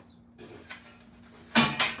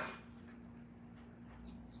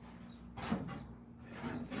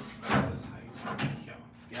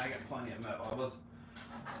 Yeah, I got plenty of metal.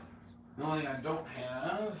 The only thing I don't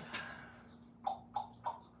have.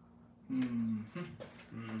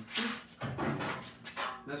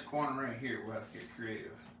 This corner right here, we'll have to get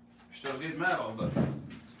creative. Still good metal, but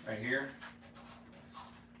right here,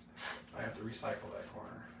 I have to recycle that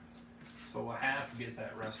corner. So we'll have to get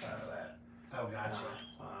that rust out of that. Oh, gotcha.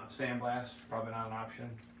 Sandblast, probably not an option.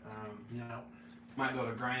 No. Might be able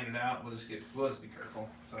to grind it out. We'll just be careful.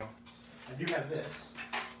 So I do have this.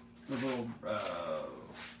 the little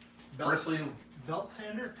bristly belt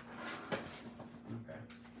sander. Okay.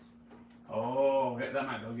 Oh, that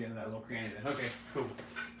might go get in that little cranny then. Okay, cool.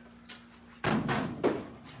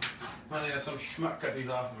 Well, yeah, some schmuck cut these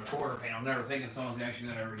off of a quarter panel, never thinking someone's actually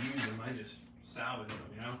gonna ever use them. I just salvage them,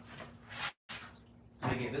 you know.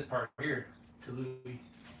 I get this part here to Louis.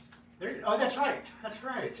 There, oh, that's right. That's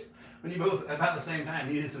right. When you both about the same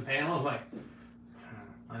time needed some panels, like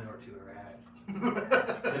I know where two are at.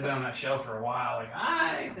 They've been on that shelf for a while. Like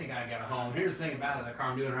I think I got a home. Here's the thing about it. The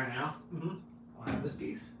car I'm doing right now. Mm-hmm. I'll have this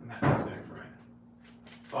piece and that piece back for right now.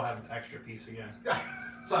 So I'll have an extra piece again.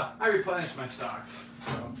 So I replenished my stock.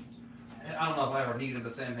 So I don't know if I ever needed the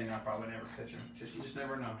same thing. I'll probably never pitch them. You just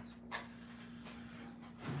never know.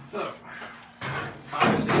 So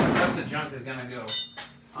obviously the rest of the junk is gonna go.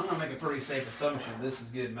 I'm gonna make a pretty safe assumption this is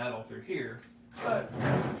good metal through here, but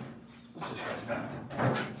let's just try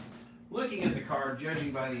that. Looking at the car,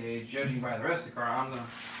 judging by the age, judging by the rest of the car, I'm gonna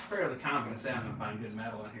fairly confident say I'm gonna find good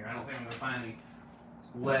metal in here. I don't think I'm gonna find any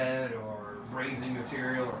lead or brazing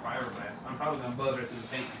material or fiberglass. I'm probably gonna buzz it through the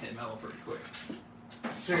paint and hit metal pretty quick.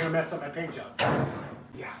 So you're gonna mess up my paint job.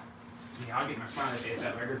 Yeah. Yeah, I'll get my smiley face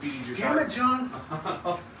out. My graffiti your Damn it, John!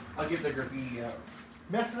 I'll get the graffiti out.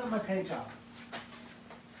 Messing up my paint job.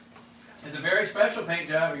 It's a very special paint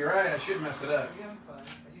job. You're right. I should have messed it up. Are you having fun?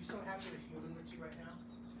 Are you so happy that he's living with you right now?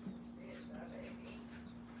 Yes, baby.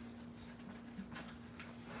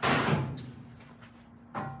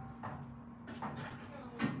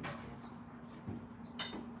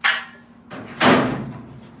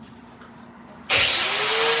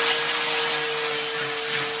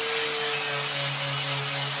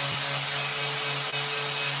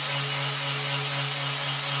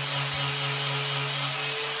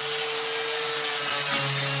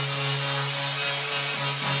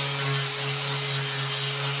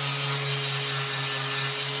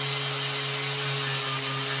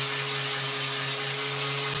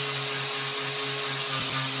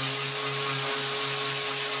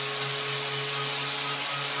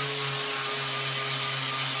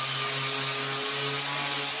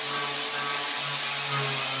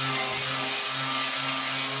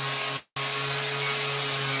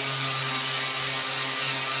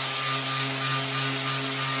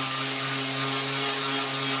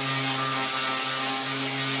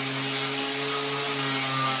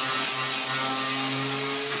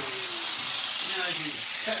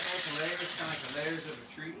 kind of like the layers of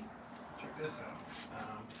a tree. Check this out.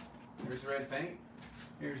 Here's the red paint.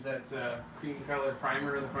 Here's that cream colored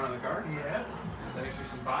primer in the front of the car. Yeah. There's actually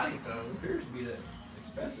some body fill. It appears to be that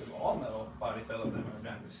expensive all metal body fill of them are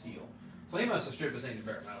down to steel. So he must have stripped this thing to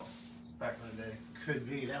bare metal back in the day. Could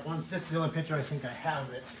be. That one, this is the only picture I think I have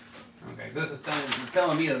it. Okay, this is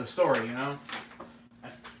telling me of the story, you know?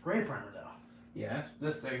 That's gray primer though. Yeah, that's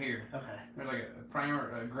this thing here. Okay. There's like a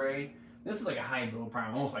primer, a gray. This is like a high build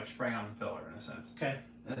primer, almost like spray on filler in a sense. Okay.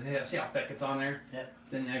 See how thick it's on there? Yep.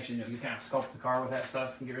 Then actually, you kind of sculpt the car with that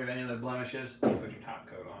stuff and get rid of any of the blemishes. You put your top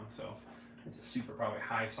coat on. So it's a super probably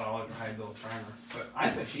high solid or high build primer. But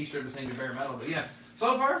I think she stripped this thing to bare metal. But yeah,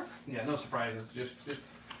 so far, yeah, no surprises. Just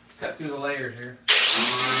cut through the layers here.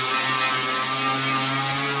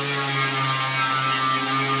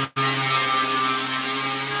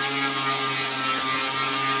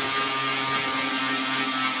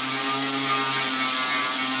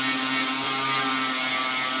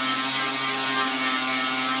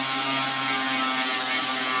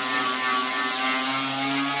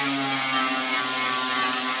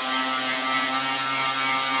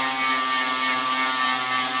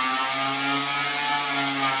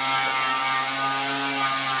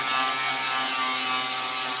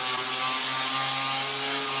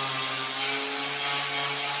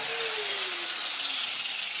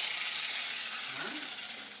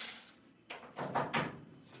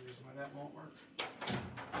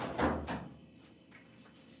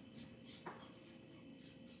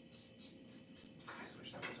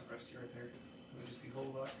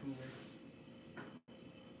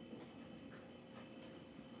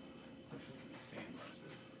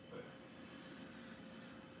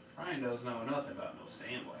 Brian doesn't know nothing about no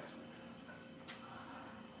sandblasting.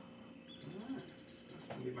 Alright, that's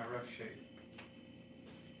gonna be my rough shade.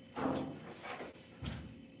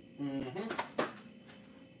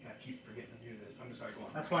 Gotta keep forgetting to do this. I'm just like going.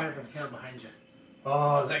 That's why I have a camera behind you.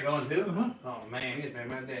 Oh, is that going too? Mhm. Oh man, he's made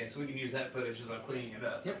my day. So we can use that footage as I'm cleaning it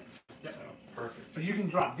up. Yep. Yep. So, perfect. But you can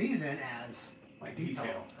drop these in as Like detail.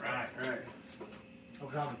 detail. Right, right.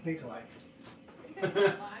 without them think alike. You guys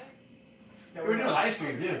live? Yeah, We're doing a live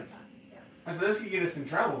stream, dude. Yeah. I said, this could get us in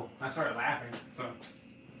trouble. I started laughing. So.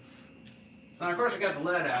 Now, of course, I got the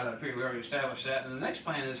lead out of it. We already established that. And the next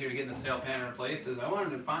plan is here to get the sail pan replaced is I wanted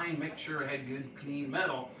to make sure I had good, clean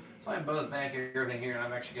metal. So I buzzed back everything here, and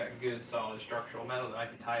I've actually got good, solid structural metal that I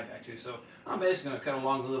can tie back to. So I'm basically going to cut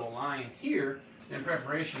along the little line here in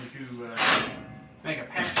preparation to make a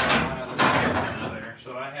patch out of the material there.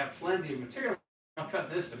 So I have plenty of material. I'll cut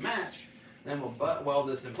this to match. Then we'll butt weld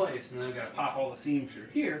this in place, and then we've got to pop all the seams through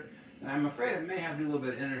here. And I'm afraid I may have to do a little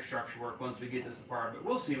bit of inner structure work once we get this apart, but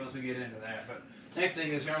we'll see once we get into that. But next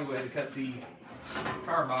thing is here, I'm going to go ahead and cut the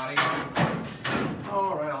car body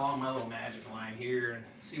all right along my little magic line here and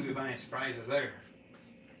see if we find any surprises there.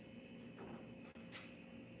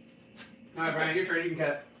 All right, Brian, your turn. You can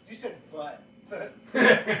cut. You said butt.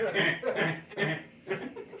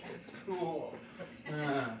 It's cool.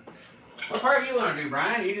 What part you want to do,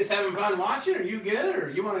 Brian? You just having fun watching? Are you good? Or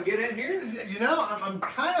you want to get in here? You know, I'm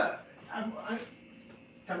kind of,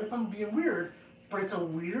 tell me if I'm being weird, but it's a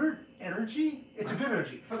weird energy. It's a good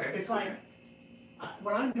energy. Okay. It's like,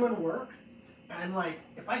 when I'm doing work, I'm like,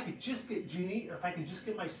 if I could just get Jeannie, or if I could just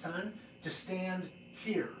get my son to stand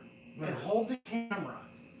here and hold the camera.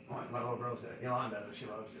 My little girl does it. Yolanda does it. She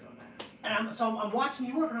loves doing that. And I'm watching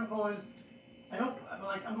you work, and I'm going,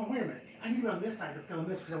 I'm going, wait a minute. I need to be on this side to film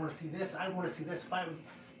this because I want to see this. I want to see this. If I was.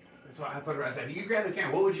 So I put her. I said, "You grab the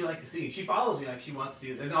camera. What would you like to see?" She follows me like she wants to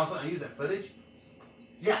see it. And all of a sudden, I use that footage.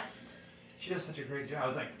 Yeah. She does such a great job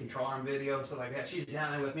with like the control arm video stuff like that. She's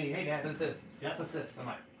down there with me. Hey, Dad, what's this? Yeah. What's this? I'm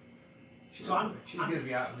like, she's I'm good to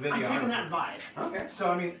be out video. I'm taking that vibe. Okay.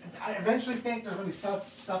 So I mean, I eventually think there's gonna be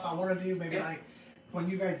stuff I want to do. Maybe like when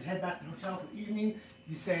you guys head back to the hotel for the evening,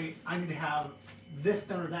 you say I need to have this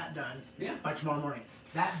done or that done by tomorrow morning.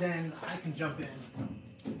 That then I can jump in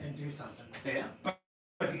and do something. Yeah. But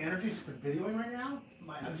the energy just the videoing right now,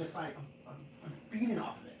 I'm just like I'm feeding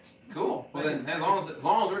off of it. Cool. Well then, as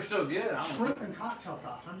long as we're still good, Shrimp and cocktail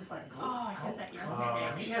sauce. I'm just like, Oh, I had that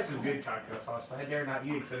yesterday. she has some good cocktail sauce, but I dare not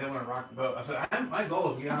eat because I didn't want to rock the boat. I said, my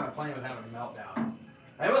goal is to get on a plane without having a meltdown.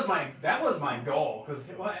 That was my goal because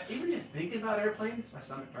even just thinking about airplanes, my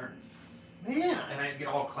stomach burns. man. And I get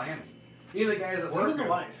all clammy. Even the guys at work. Living the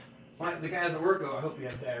life. The guys at work go, I hope you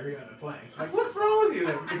have diarrhea on the plane. Like, what's wrong with you?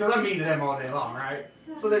 Because I'm mean to them all day long, right?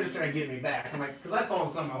 So they're just trying to get me back. I'm like, because I told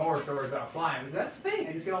them some of my horror stories about flying. But that's the thing.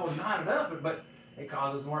 I just get all knotted up, but it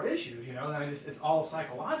causes more issues, you know? And it's all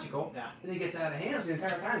psychological. Yeah. And it gets out of hand the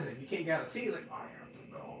entire time. It's like, you can't get out of the seat. Like, I have to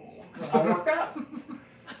go. It all worked out.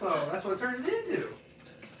 So that's what it turns into.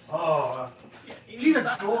 Oh. Yeah, He's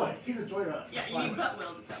a joy. He's a joy to. Yeah, you need butt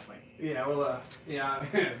weld at that point. Yeah, well, yeah,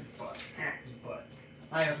 but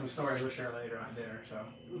I have some stories we'll share later on dinner. So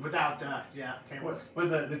Without, yeah. Okay, with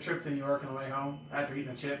the trip to New York on the way home after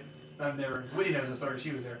eating the chip, I've never. Woody knows the story.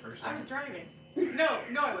 She was there first. I was driving. No,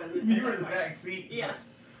 I wasn't. You were in the back seat. Yeah.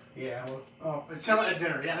 Yeah. Well, oh, let's tell it at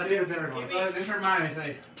dinner. Yeah, let's do dinner one. Just remind me.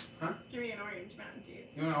 Say, huh? Give me an orange Mountain Dew.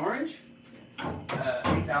 You want an orange?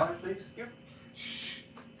 $8, please. Yep. Shh.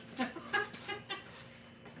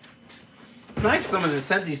 It's nice someone that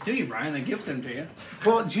sent these to you, Brian. They gift them to you.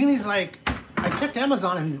 Well, Jeannie's like, I checked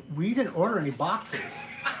Amazon and we didn't order any boxes.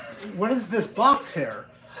 What is this box here?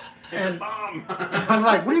 It's a bomb. I was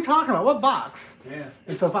like, what are you talking about? What box? Yeah.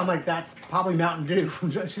 And so if I'm like, that's probably Mountain Dew.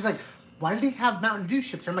 She's like, why did he have Mountain Dew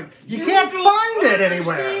shipped? I'm like, you can't find it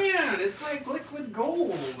anywhere. It's like liquid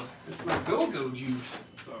gold. It's like go-go juice.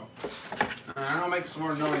 So, I'll make some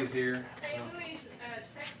more noise here. Hey, Louis,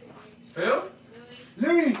 texting me. Who?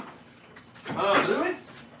 Louis, Oh, Louis?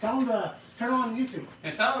 tell him to turn on YouTube.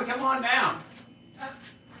 And tell him to come on down. Oh,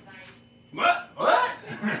 nice. What? What?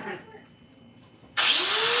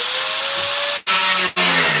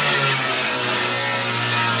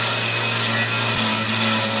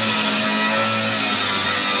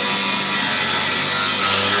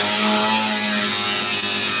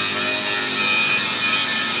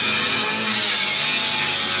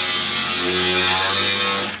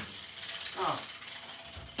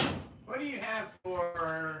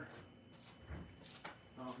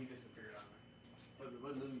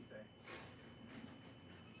 What did Louis say?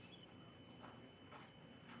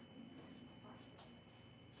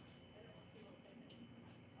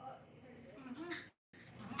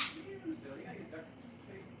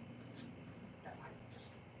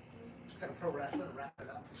 Got a pro wrestler and wrap it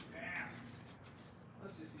up. Yeah.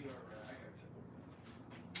 Let's just see where we're at. I gotta check this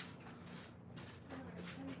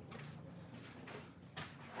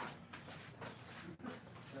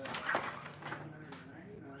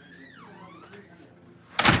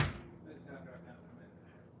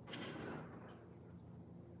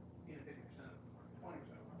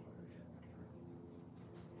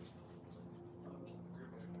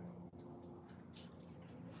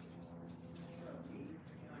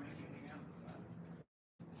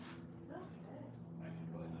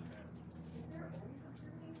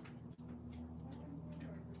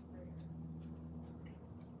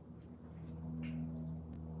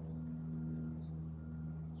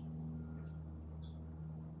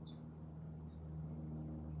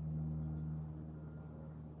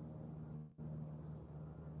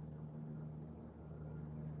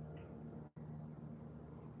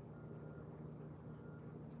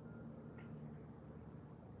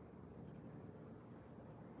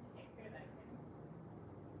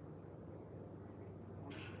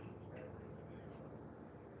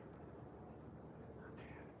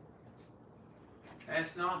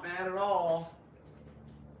That's not bad at all.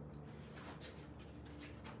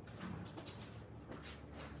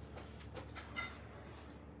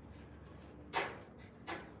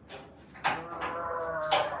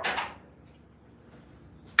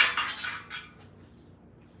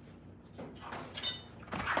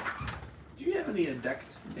 Do you have any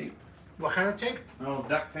duct tape? What kind of tape? Oh,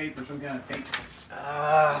 duct tape or some kind of tape.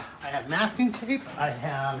 I have masking tape. I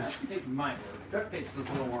have. Masking tape might work. Duct tape's just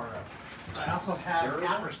a little more. I also have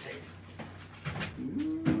gaffer's tape.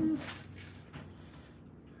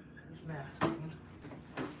 Masking.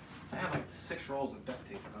 I have like 6 rolls of duct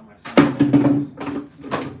tape on my side.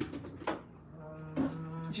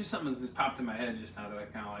 It's just something that's just popped in my head just now that I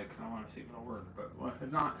kind of like, I want to see if it'll work. But well, if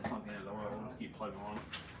not, it's not the end of the world. We'll just keep plugging along.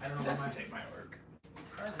 I don't know That's what what tape might work.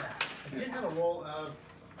 Try that. I did have a roll of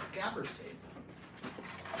gaffer's tape.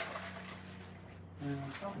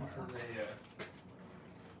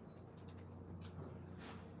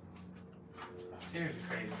 Here's the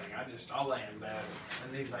crazy thing. I'll lay in bed,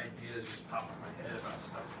 and these ideas just pop in my head about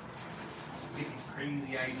stuff. I get these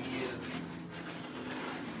crazy ideas.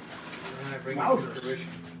 And then I bring them to fruition.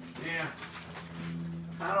 Yeah.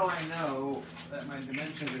 How do I know that my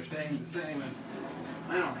dimensions are staying the same and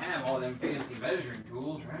I don't have all them fancy measuring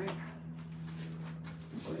tools, right?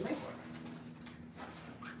 What do you make one?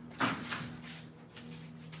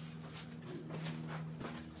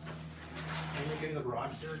 Are you getting the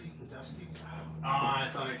garage dirty and dusty? Ah,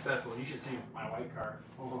 it's unacceptable. You should see my white car.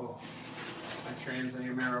 Oh, my Trans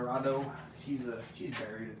Amarado. She's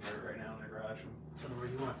buried in dirt right now in the garage. So where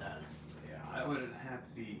do you want that? Yeah, I would have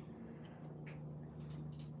to be.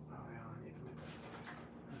 Oh yeah, I need to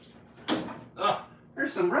make that. Oh,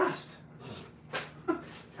 there's some rust.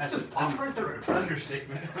 That's Just pop right through.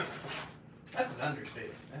 Understatement. That's an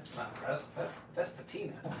understatement. That's not rust. That's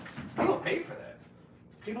patina. People pay for that.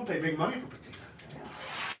 People pay big money for patina. Yeah.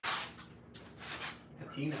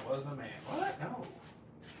 Patina was a man. What? No.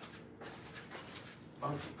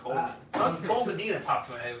 Funky cold. Funky cold Medina popped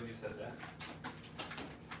in my head when you said that.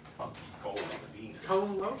 Funky cold Medina.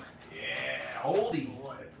 Tone low? Yeah, oldie.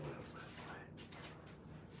 What?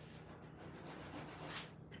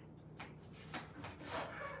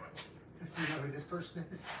 You know who this person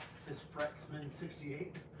is? This Fretzman68?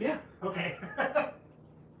 Yeah. Okay.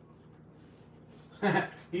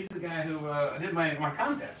 He's the guy who did my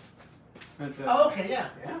contest. But, oh, okay, yeah.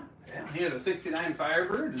 Yeah. He had a '69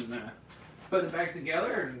 Firebird and put it back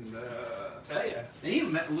together and I tell you, and he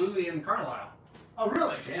even met Louie in Carlisle. Oh,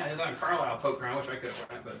 really? Yeah, he's on Carlisle poking around. I wish I could have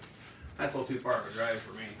went, but that's a little too far of a drive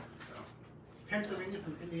for me. So. Pennsylvania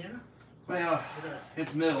from Indiana? Well,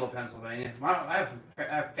 it's middle of Pennsylvania. I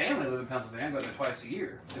have family live in Pennsylvania. I go there twice a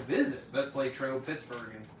year to visit. That's Latrobe,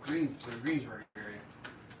 Pittsburgh, and Greensburg area.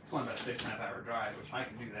 It's only about a 6.5 hour drive, which I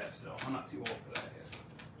can do that still. I'm not too old for that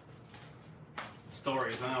yet.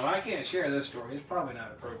 Stories. Well, I can't share this story. It's probably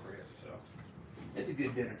not appropriate. So it's a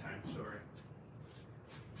good dinner time story.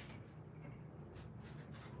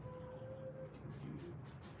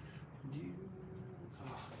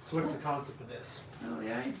 So what's the concept of this? Well,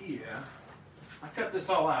 the idea, I cut this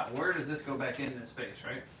all out. Where does this go back in this space,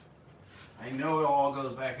 right? I know it all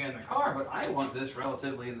goes back in the car, but I want this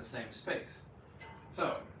relatively in the same space.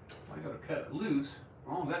 So, I go to cut it loose.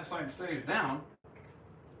 As long as that side stays down,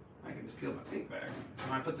 I can just peel my tape back.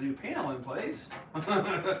 When I put the new panel in place,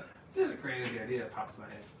 this is a crazy idea that pops in my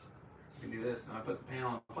head. I can do this, and I put the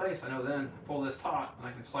panel in place. I know then, I pull this taut, and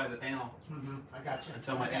I can slide the panel I got you.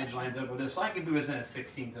 until my edge lines up with this. So I can be within a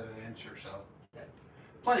 1/16 of an inch or so. Okay.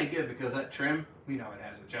 Plenty good because that trim, we know it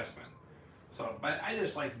has adjustment. So, but I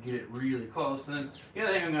just like to get it really close. And then the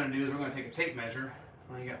other thing I'm going to do is we're going to take a tape measure.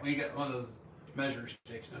 When you got one of those measure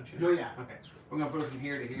sticks, don't you? Oh, yeah. Okay. We're going to put it from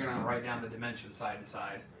here to here, and I'm going to write down the dimensions side to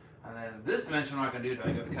side. And then this dimension I'm not going to do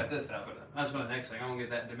until I go to cut this out, but that's going to the next thing. I'm going to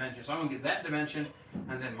get that dimension. So I'm going to get that dimension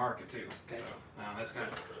and then mark it too. Okay. So that's kind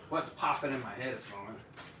of what's popping in my head at the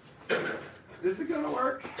moment. Is it going to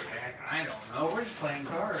work? Heck, I don't know. We're just playing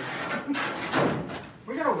cards.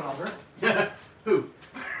 We got a welder. Who?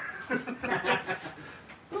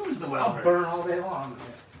 Who's the welder? I'll burn all day long.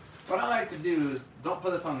 What I like to do is don't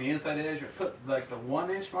put this on the inside edge, but put like the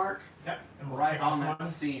 1 inch mark And we'll right take on off that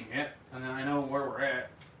one. seam. Yep. And then I know where we're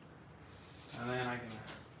at. And then I can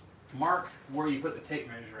mark where you put the tape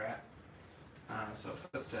measure at. So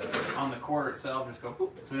put on the quarter itself, just go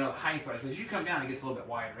boop, so we know the height wise. Because you come down, it gets a little bit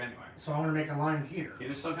wider anyway. So I'm going to make a line here. Yeah,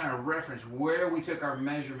 just some kind of reference where we took our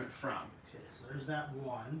measurement from. Okay, so there's that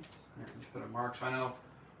one. And just put a mark so I know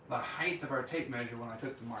the height of our tape measure when I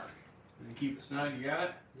took the mark. And then keep it snug. You got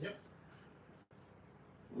it? Yep.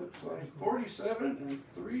 Looks like 47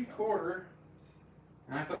 3/4.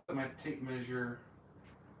 And I put my tape measure.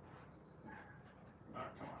 Oh,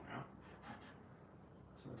 come on now.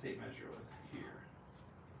 So the tape measure was here.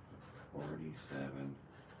 47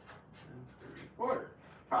 3/4.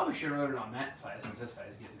 Probably should have wrote it on that side since this side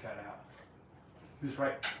is getting cut out. Who's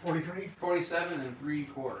right? 43? 47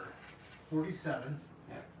 3/4. 47.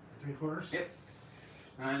 Yep. 3/4? Yep.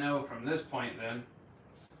 And I know from this point then.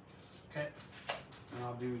 Okay. And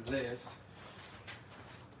I'll do this.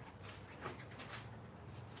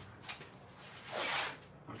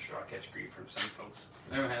 I'm sure I'll catch grief from some folks.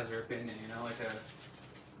 Everyone has their opinion, you know,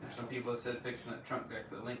 there's some people that said fixing that trunk deck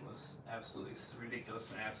for the link was absolutely ridiculous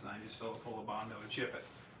and asinine, just fill it full of Bondo and ship it.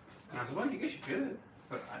 And I said, well, I guess you could,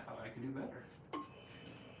 but I thought I could do better.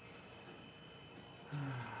 What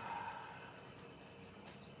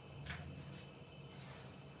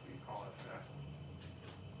do you call it?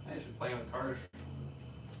 I just been playing with cars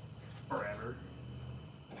forever.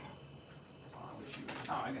 Oh, I wish you would.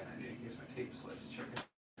 Oh, I got an idea. Here's my tape slips. Check it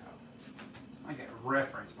out. I got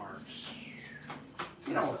reference marks.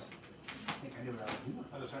 You know what? I think I knew what I was doing.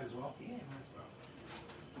 Other side as well? Yeah, might as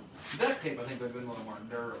well. Duct tape, I think, would have been a little more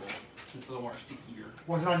durable. It's a little more stickier.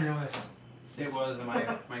 Wasn't on your list. It was in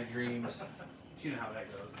my dreams. But you know how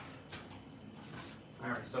that goes. I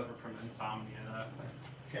already suffer from insomnia enough.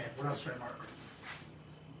 Okay, what else should I mark?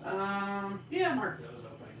 Yeah, mark those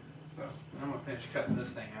up. So I'm gonna finish cutting this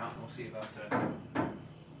thing out, and we'll see about that.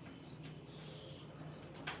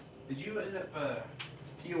 Did you end up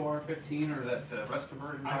POR 15 or that rust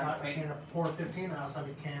converted I got a paint? can of Pour 15, and I also have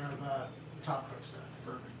a can of Top Coat stuff.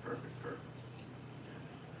 Perfect.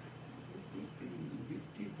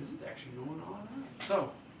 This is actually going all right.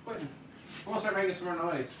 So, Quentin, I'm gonna start making some more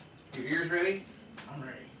noise. Your ears ready? I'm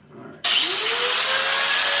ready. All right.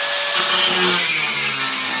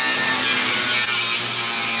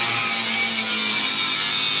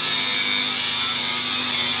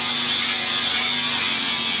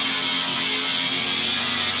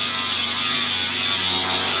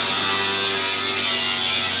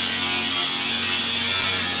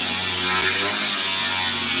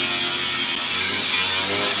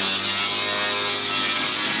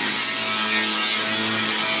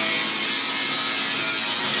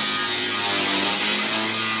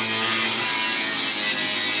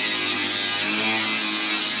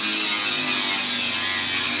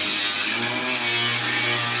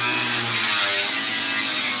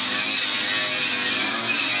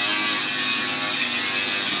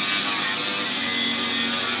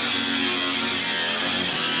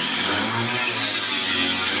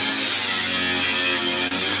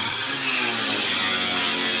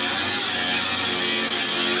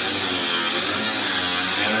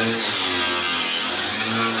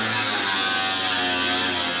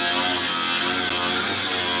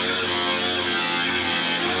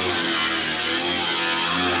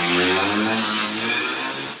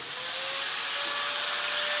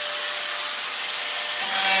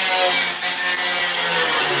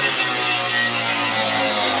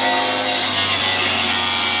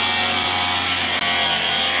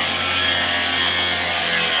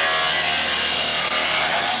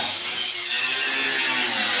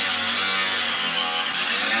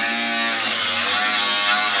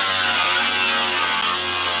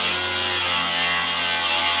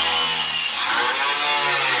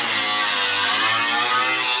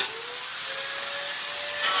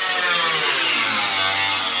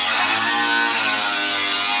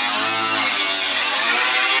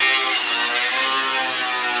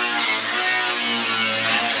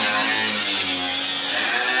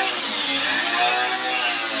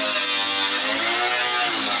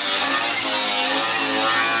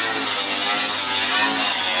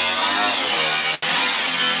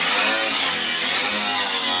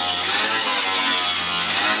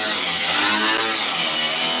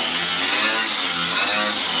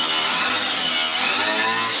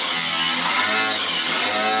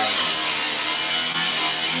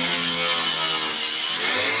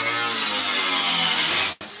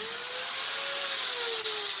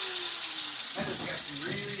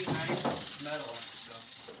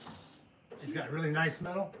 It's got really nice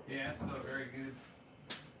metal. Yeah, it's still very good.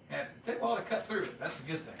 Yeah, it took a while to cut through it. That's a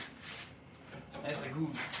good thing. That's a good.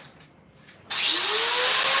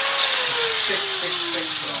 Thick.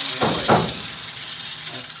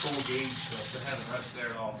 That's full gauge stuff. It hasn't rusted there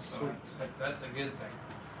at all. So that's a good thing.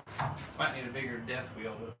 Might need a bigger death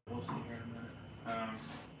wheel, but we'll see here in a minute.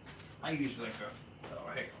 I usually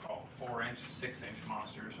like a 4-inch, 6-inch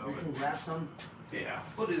monster. So we can grab some. Yeah,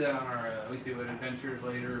 we'll do that on our we see what adventures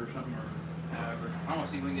later or something or however. I want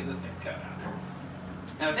to see if we can get this thing cut out.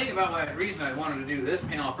 Now think about the reason I wanted to do this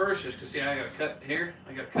panel first is because see I got to cut here,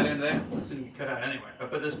 I got to cut into that. This didn't get cut out anyway. If I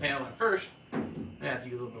put this panel in first, I have to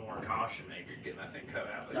use a little bit more caution maybe getting that thing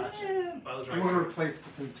cut out. But gotcha. Yeah, you want to replace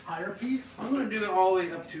this entire piece? I'm going to do it all the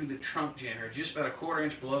way up to the trunk jam here, just about a 1/4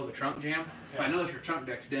 inch below the trunk jam. If I notice your trunk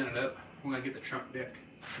deck's dented up, we're going to get the trunk deck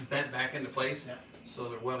bent back into place. Yeah. So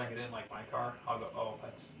they're welding it in like my car. I'll go, oh,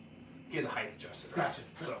 that's get the height adjusted. Right? Gotcha.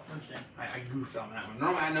 So understand. I goofed on that one.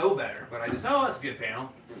 Normally I know better, but I just, oh, that's a good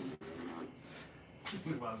panel.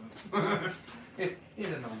 It wasn't. It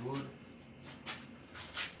isn't no wood.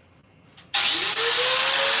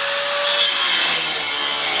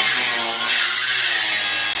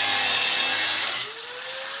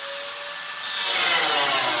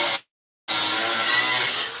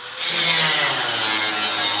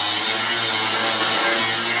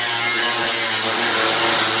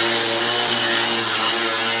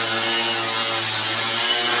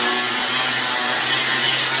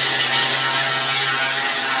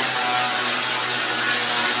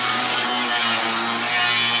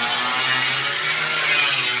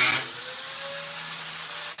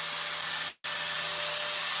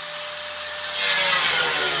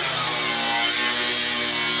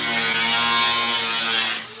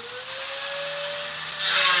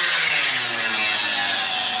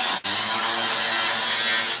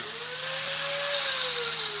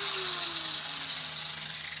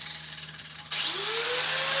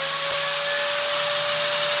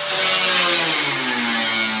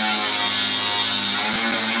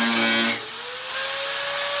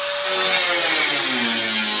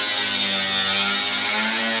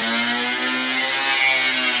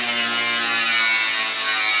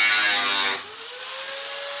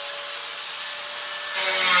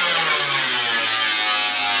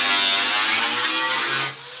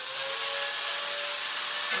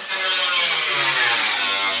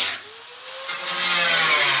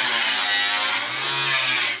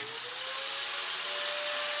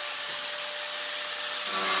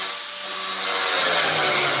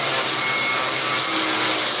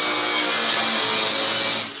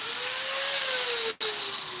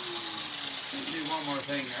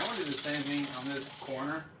 I want to do the same thing on this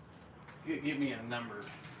corner. Give me a number.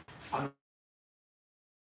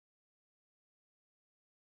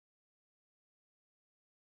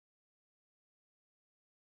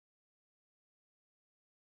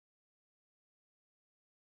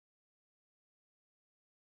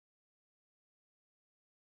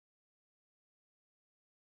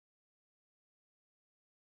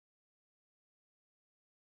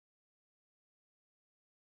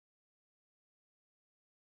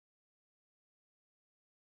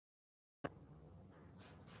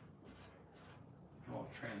 I'll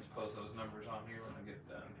transpose those numbers on here when I get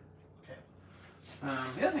done. Okay.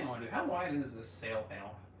 The other thing I want to do, how wide is this sail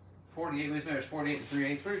panel? 48, this measures 48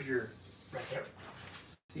 3/8. Where's your... Right there.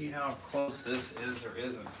 See how close this is or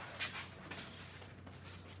isn't.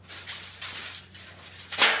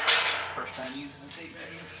 time using a tape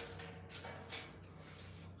measure.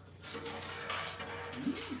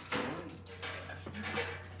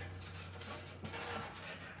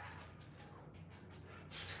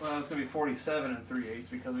 Well, it's going to be 47 3/8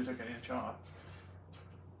 because we took an inch off.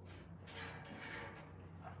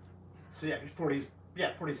 So yeah, 40.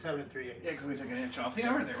 Yeah, 47 3/8. Yeah, because we took an inch off. See,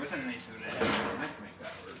 over there, within an eighth of an inch. I can make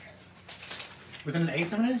that work. Within an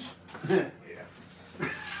eighth of an inch? Yeah.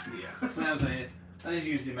 Yeah. I was saying, I just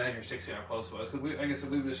used the measure to see how close it was. Because we, like I said,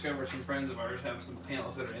 we've discovered some friends of ours have some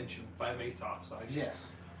panels that are inch and 5/8 off. So I just, Yes.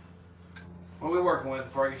 what we're working with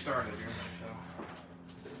before I get started here. So.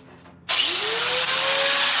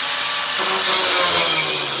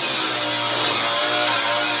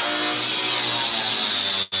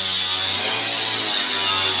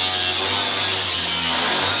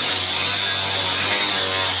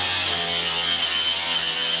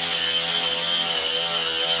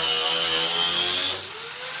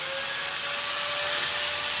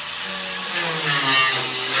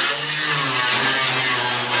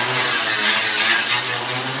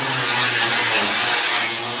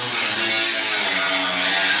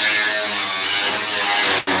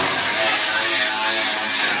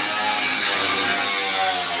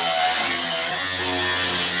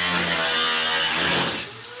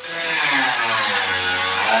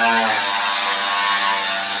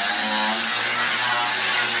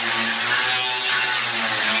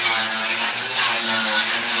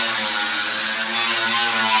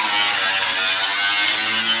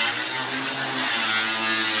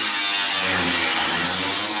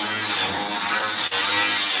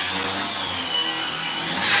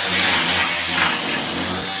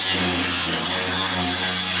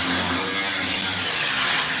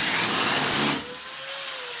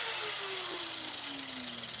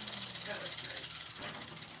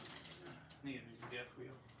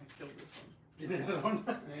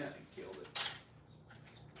 Yeah, I killed it.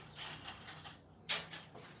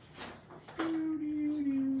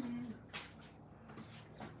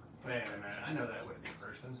 Wait a minute, I know that Whitney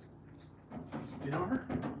person. Do you know her?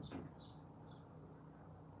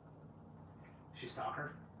 She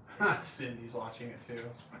stalker? Cindy's watching it too.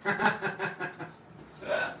 Oh,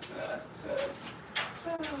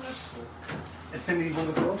 that's cool. Is Cindy one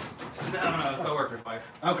of the girls? No, co-worker's wife.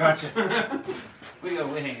 Oh, gotcha. we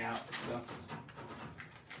hang out. So.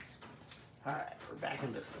 Alright, we're back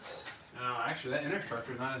in business. No, actually, that inner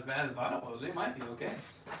structure's not as bad as I thought it was. It might be okay.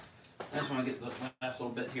 I just want to get the last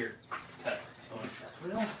little bit here cut. So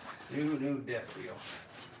That's real? new death wheel.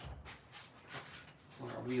 Or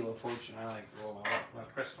a wheel of fortune. I like to roll my luck. I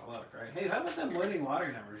press my luck, right? Hey, how about them winning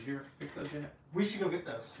lottery numbers? You ever pick those yet? We should go get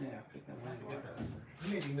those. Yeah, pick them winning lottery numbers.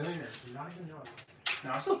 You may be millionaires. You're not even knowing.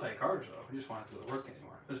 No, I still play cards though. I just want it to work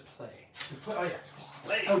anymore. Just play. Oh, yeah.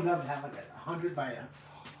 Play. I would love to have like a 100 by a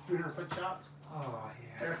 300-foot shop. Oh,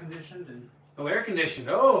 yeah. Air conditioned and. Oh, air conditioned.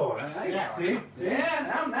 Oh, Yeah, see?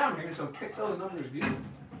 Yeah, now I'm hearing some kick those numbers good.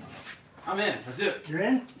 I'm in. Let's do it. You're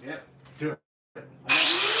in? Yep. Do it.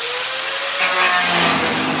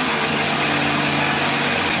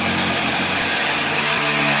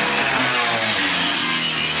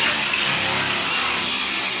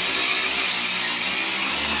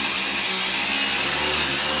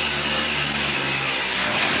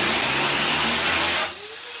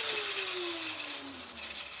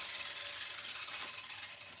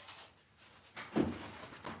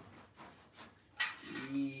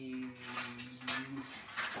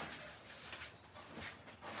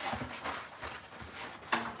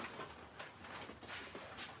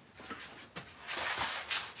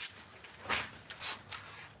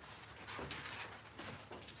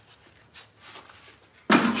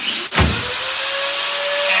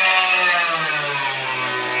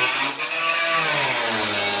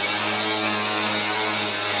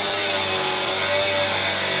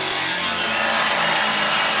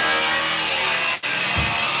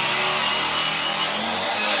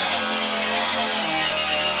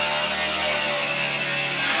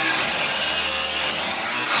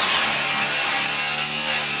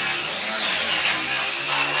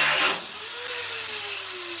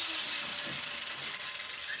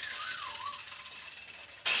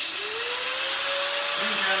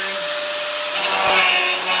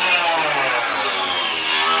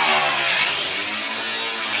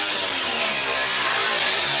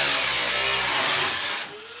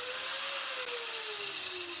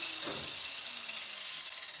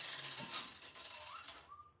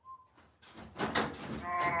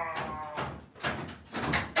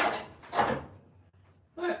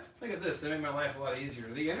 They make my life a lot easier.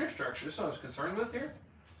 The inner structure, this is what I was concerned with here.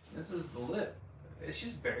 This is the lip. It's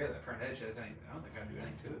just barely that front edge has anything. I don't think I do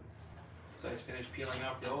anything to it. So I just finished peeling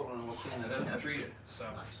off the old one and we'll clean it up and treat it. So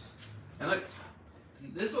Nice. and look,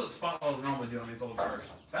 this is what spot welds normally do on these old cars.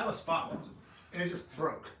 That was spot weld. And it just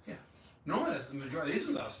broke. Yeah. Normally that's the majority. These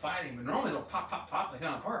ones I was fighting, but normally they'll pop, pop, pop, they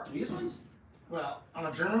come apart. These ones? Well, on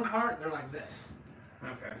a German car, they're like this.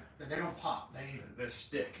 Okay. They don't pop. They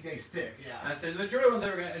stick. They stick, yeah. I said the majority of ones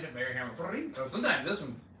ever got a very hammer. So sometimes this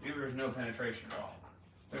one, there's no penetration at all.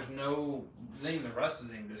 There's no, even the rust is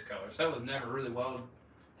even discolored. So that was never really welded.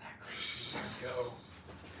 Let's go.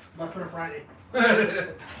 Must have been a Friday.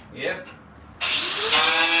 Yep.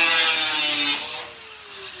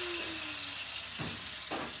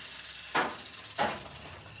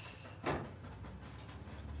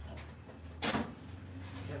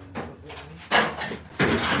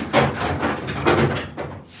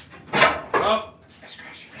 Oh, I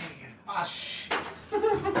scratched your leg again. Ah, shit.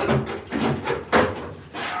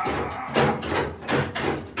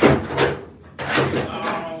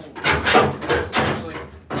 Seriously,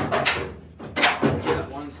 that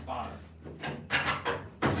one spot.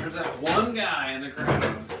 There's that one guy in the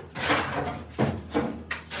crowd.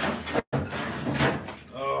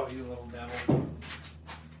 Oh, you little devil.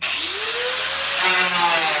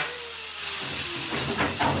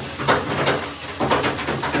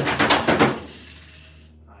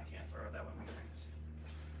 I can't throw it that way.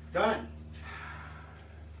 Done.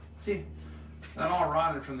 See, that all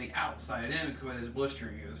rotted from the outside in because of the way this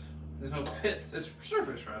blistering is. There's no pits. It's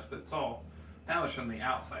surface rust, but it's all, that was from the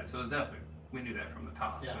outside. So it's definitely, we knew that from the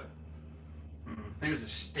top. Yeah. But, There's the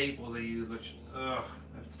staples they use, which, ugh,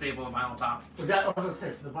 that staple the vinyl top. Was that, I was going to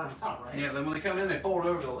say, for the vinyl top, right? Yeah, then when they come in, they fold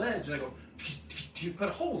over the ledge and they go, you put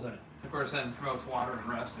holes in it. Of course, then promotes water and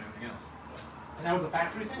rust and everything else. And that was a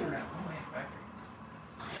factory thing or no? Oh, yeah,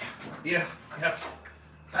 factory. Yeah, yeah.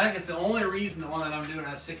 I think it's the only reason the one that I'm doing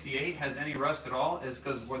at 68 has any rust at all is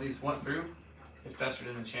because where these went through, it festered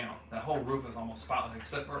in the channel. That whole roof is almost spotless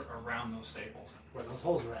except for around those staples. Where those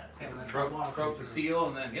holes are at. Yeah, And then broke the seal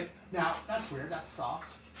and then, yep. Now, that's weird. That's soft.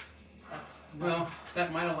 That's Well,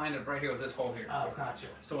 that might have lined up right here with this hole here. Oh, gotcha.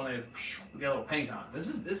 So when they get a little paint on it,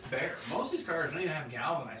 it's bare. Most of these cars don't even have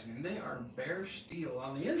galvanizing. They are bare steel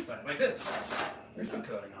on the inside, like this. There's no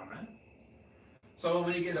coating on that. So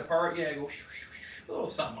when you get it apart, yeah, go a little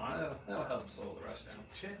something on it. That'll help slow the rest down.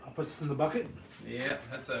 Shit. I'll put this in the bucket. Yeah,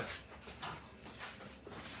 that's a.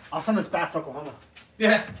 I'll send this back to Oklahoma.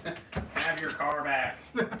 Yeah. Have your car back.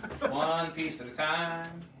 One piece at a time.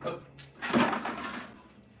 Oh. I'm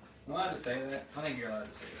allowed to say that? I think you're allowed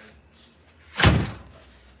to say that.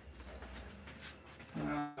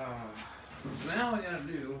 So now we gotta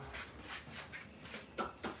do.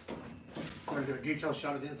 Want to do a detailed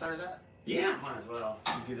shot of the inside of that? Yeah, might as well.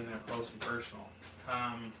 Get in there close and personal.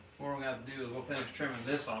 What we're gonna have to do is we'll finish trimming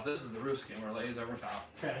this off. This is the roof skin where it lays over top.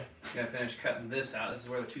 Okay. Gotta finish cutting this out. This is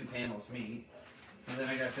where the two panels meet. And then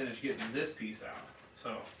I gotta finish getting this piece out.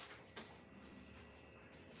 So.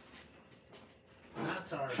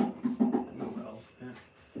 That's our. No wells. Yeah.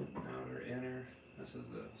 Outer, inner. This is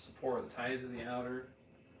the support that ties to the outer.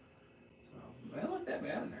 So, I don't like that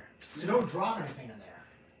bad in there. So don't drop anything in there.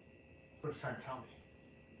 What are you trying to tell me?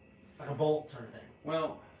 Like a bolt or anything.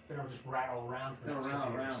 Well, They don't just rattle around for the next 50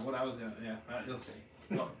 years. around. What I was doing, yeah, you'll see.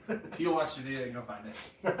 Well, you'll watch the video and you'll find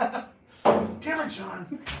it. Damn it,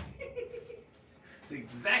 John! It's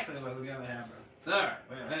exactly what's gonna happen. Alright,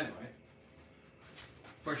 well, anyway.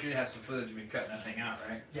 Of course, you have some footage of me cutting that thing out,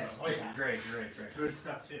 right? Yes, So, oh yeah. Great. Good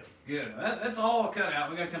stuff too. Good. That's all cut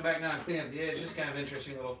out. We gotta come back now and clean up the edge. Just kind of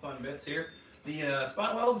interesting little fun bits here. The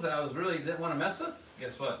spot welds that I didn't want to mess with,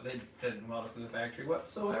 guess what? They didn't weld it from the factory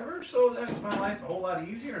whatsoever, so that makes my life a whole lot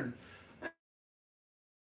easier.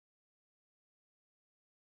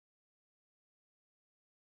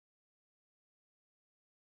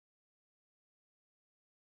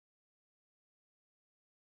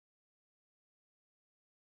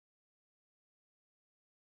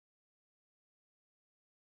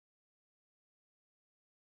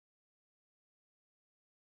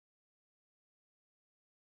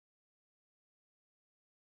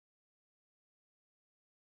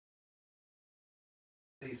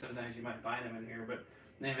 And sometimes you might find them in here, but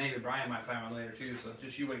then maybe Brian might find one later too, so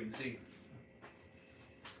just you wait and see.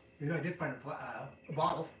 You know, I did find a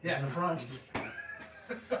bottle. Yeah, in the front.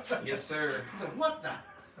 Yes, sir. I was like, what the?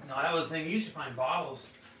 No, that was the thing. You used to find bottles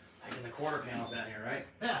like in the quarter panels down here, right?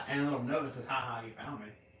 Yeah. And a little note that says, "Ha, you found me."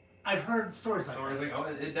 I've heard stories like Stories that. like, oh,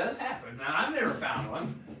 it does happen. Now, I've never found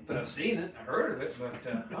one, but I've seen it, I've heard of it,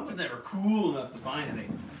 but I was never cool enough to find any.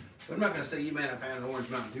 But I'm not going to say you might have found an Orange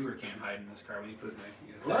Mountain Dew can hiding in this car when you put it in.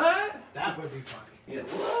 You go, what? That would be funny. Yeah,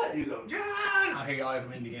 what? You go, John! I'll hear you all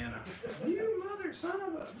from Indiana. You mother son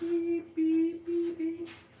of a beep, beep, beep, beep.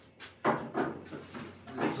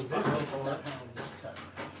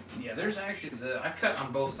 Yeah, there's actually I cut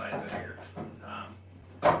on both sides of it here.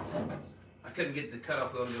 I couldn't get the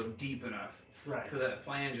cutoff wheel to go deep enough. Right. Because that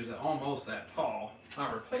flange is almost that tall. My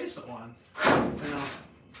replacement one, I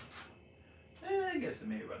guess it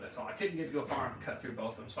maybe about that tall. I couldn't get to go far enough to cut through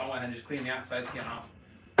both of them, so I went ahead and just cleaned the outside skin off.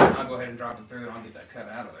 I'll go ahead and drop it through and I'll get that cut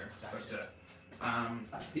out of there. Gotcha.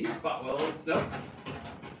 But these spot welds, nope.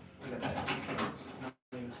 Look at that. Not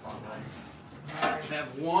spotlights. I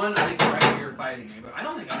have one, I think, right here fighting me, but I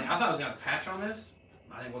don't think I thought I was gonna patch on this.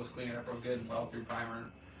 I think we'll just clean it up real good and weld through primer.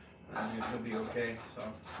 And it'll be okay. So,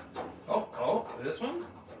 oh, this one,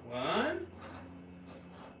 Juan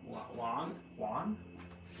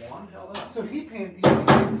held up. So he painted the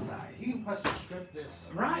inside. He must have stripped this.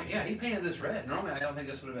 Right, yeah, he painted this red. Normally, I don't think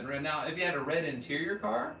this would have been red. Now, if you had a red interior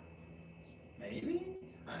car, maybe?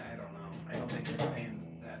 I don't know. I don't think they painted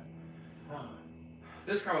that. Huh.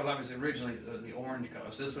 This car was obviously originally the orange color,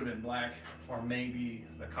 so this would have been black, or maybe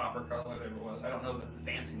the copper color, whatever it was. I don't know the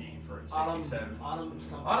fancy name for it. 67.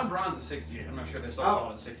 Autumn bronze is 68. I'm not sure they still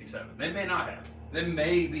call it 67. They may not have. They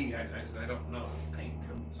may be. I said I don't know. Paint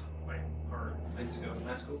codes, like hard things go.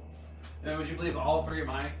 That's cool. And would you believe all three of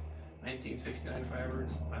my 1969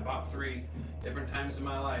 Firebirds? I bought 3 different times in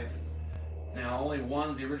my life. Now, only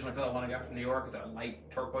one's the original color one I got from New York is that light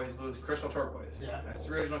turquoise blue, crystal turquoise. Yeah. That's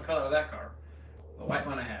the original color of that car. The white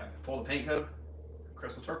one I have. Pull the paint code,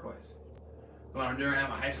 crystal turquoise. The one I'm doing now,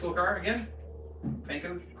 my high school car again, paint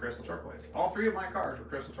code, crystal turquoise. All 3 of my cars were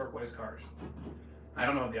crystal turquoise cars. I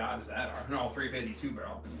don't know what the odds of that are. They're all 352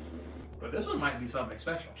 barrel. But this one might be something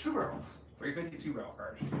special. 2 barrels. 352 barrel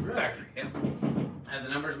cars. Really? Factory, yeah. Has the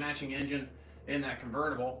numbers matching engine in that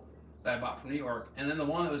convertible that I bought from New York. And then the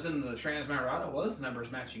one that was in the Trans Maserati was the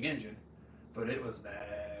numbers matching engine. But it was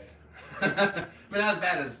bad. I mean, not as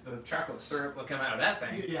bad as the chocolate syrup will come out of that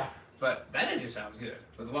thing. Yeah. But that engine sounds good.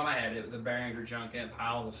 But the one I had, the bearings were junk in,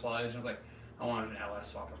 piles of sludge. And I was like, I wanted an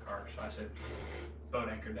LS swap of car. So I said, boat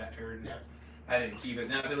anchored that turd. Yeah. I didn't keep it.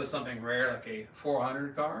 Now, if it was something rare, like a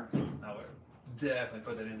 400 car, I would definitely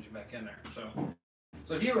put that engine back in there.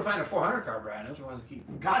 So if you ever find a 400 car, Brad, those are ones to keep.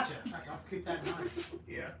 Gotcha. Let's keep that in mind.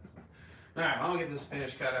 Yeah. All right, I'm gonna get this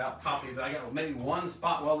finish cut out. Pop these. I got maybe one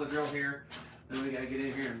spot welder drill here. Then we gotta get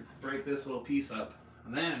in here and break this little piece up,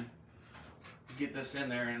 and then get this in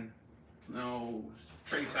there and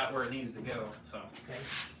trace out where it needs to go. So Okay.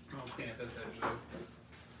 I'll clean up this edge though.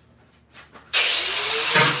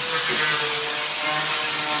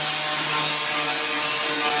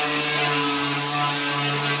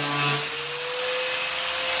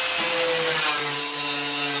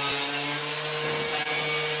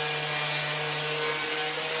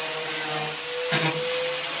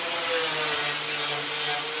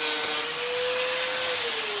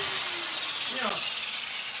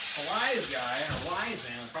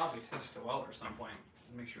 Test the welder at some point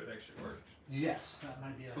and make sure it actually works. Yes, that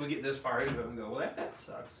might be. We get this far into it and go, well, that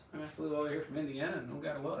sucks. I mean, I flew all the way here from Indiana and don't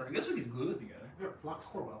got a welder. I guess we could glue it together. You're a flux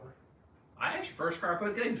core welder. I actually first car I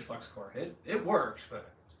put together was flux core. It works,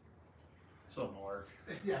 but it's a little more work.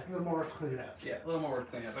 Yeah, a little more work to clean it up. Yeah, a little more work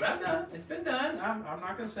to clean up. But I've done. It's been done. I'm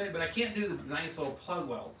not gonna say, but I can't do the nice little plug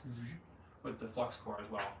welds with the flux core as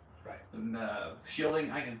well. Right. And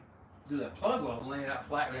shielding, I can do that plug weld and lay it out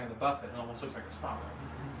flat when you have the buffet. It almost looks like a spot weld.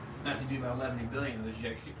 Not to do about 11 billion of those, you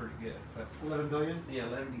actually get pretty good. But 11 billion? Yeah,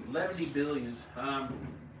 11 billion.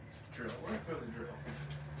 Drill. Where do I throw the drill?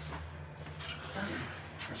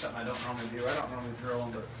 Or something I don't normally do. I don't normally drill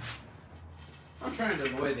them, but I'm trying to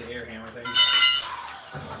avoid the air hammer thing.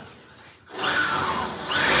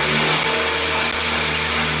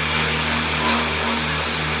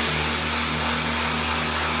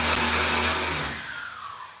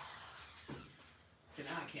 See,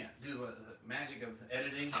 now I can't do the magic of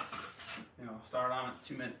editing. Start on it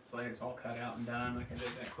 2 minutes later, it's all cut out and done. I can do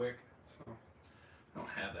it that quick. So I don't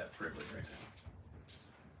have that privilege right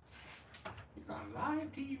now. You're on live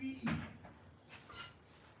TV.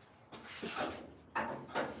 Of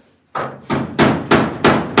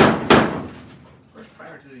course,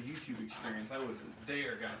 prior to the YouTube experience, I was a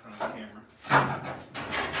dare guy in front of the camera.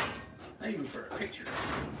 I even for a picture.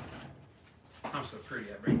 I'm so pretty,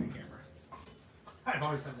 I break the camera. I've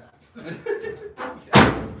always said that.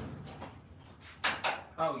 Yeah.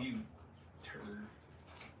 Oh, you turd.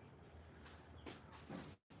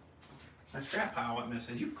 My scrap pile went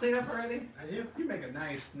missing. Did you clean up already? I do. You make a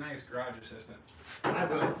nice garage assistant. I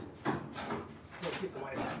will. We'll keep the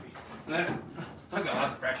wife happy. I've got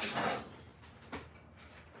lots of practice.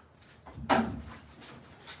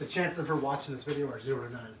 The chances of her watching this video are 0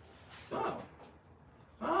 to none.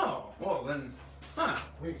 Oh, well then, huh?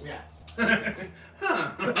 Yeah.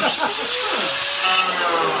 Huh.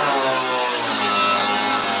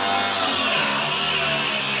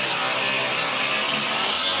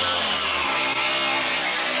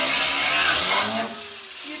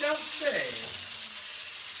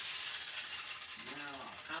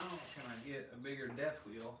 how can I get a bigger death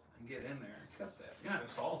wheel and get in there and cut that? You don't have a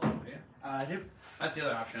sawzall, do you? I do. That's the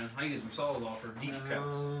other option. I use my sawzall for deep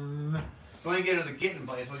cuts. When we get to the kitten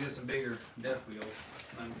place, we'll get some bigger death wheels.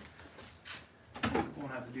 And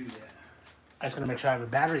won't have to do that. I just gonna make sure I have a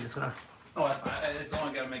battery that's gonna. Oh, that's fine. It's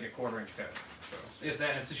only got to make a 1/4 inch cut. So if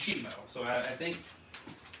that, it's a sheet metal. So I think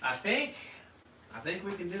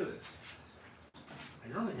we can do this. I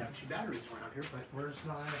normally have 2 batteries around here, but where's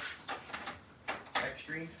my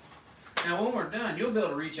Extreme. Now when we're done, you'll be able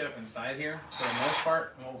to reach up inside here for the most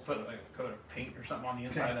part, and we'll put like a coat of paint or something on the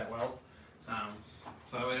inside of that weld, so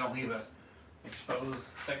that way we don't leave a exposed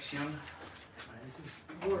section. This is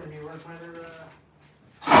more than you run my other.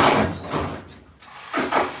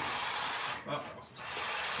 Uh-oh.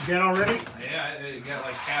 You get already? Yeah, it got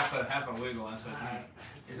like half a wiggle on it.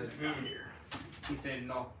 He says, here. He said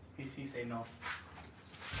no. He said no.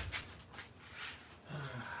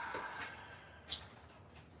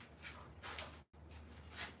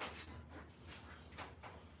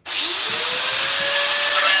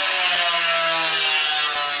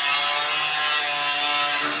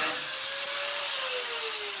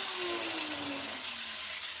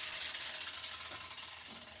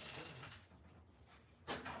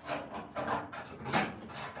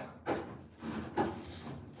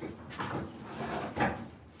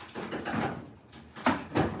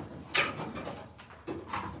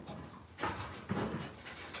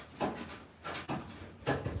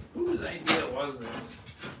 Whose idea was this?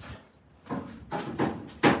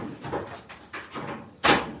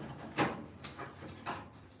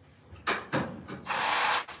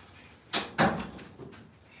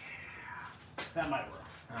 That might work.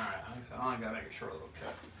 Alright, I only gotta make a short little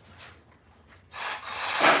cut.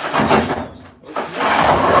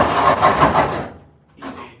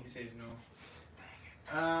 He says no.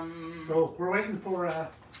 So we're waiting for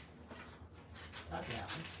that to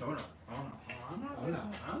happen. Oh no.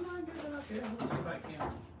 I'm not getting it up here. Let's see if I can.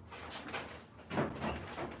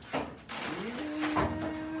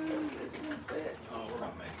 This won't fit. Oh, we're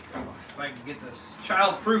gonna make it go. If I can get this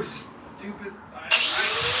child-proof, stupid.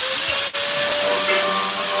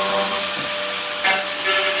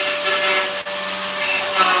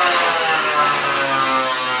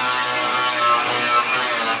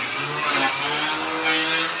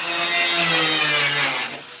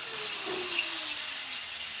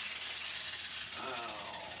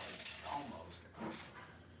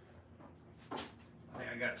 I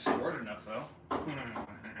got it scored enough though. I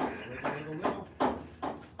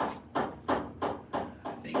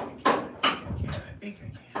think I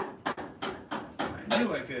can. I knew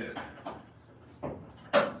I could.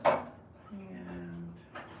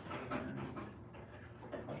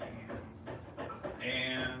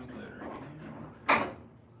 And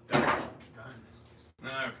done.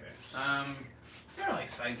 Okay. They're like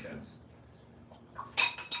side cuts.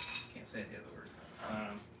 Can't say the other word.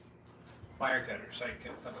 Wire cutter, side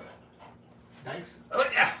cuts, something like that. Thanks. Oh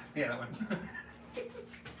yeah, yeah, that one. Hey,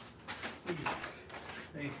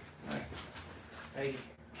 hey, hey,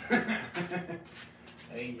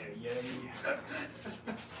 hey.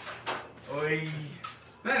 Oi.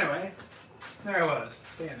 Anyway, there I was,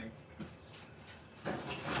 standing. Check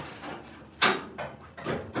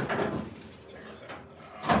this out.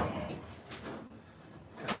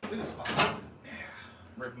 Look at this spot. Yeah.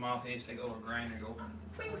 Rip them off, and you just take a little grinder and go.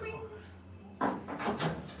 Bing, bing. I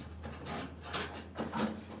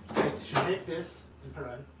should take this and put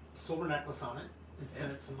a silver necklace on it and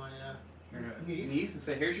send it to my niece and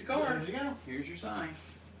say, here's your card. Here you go. Here's your sign.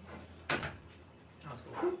 Let's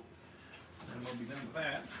go. And we'll be done with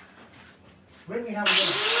that. Bring me how we go.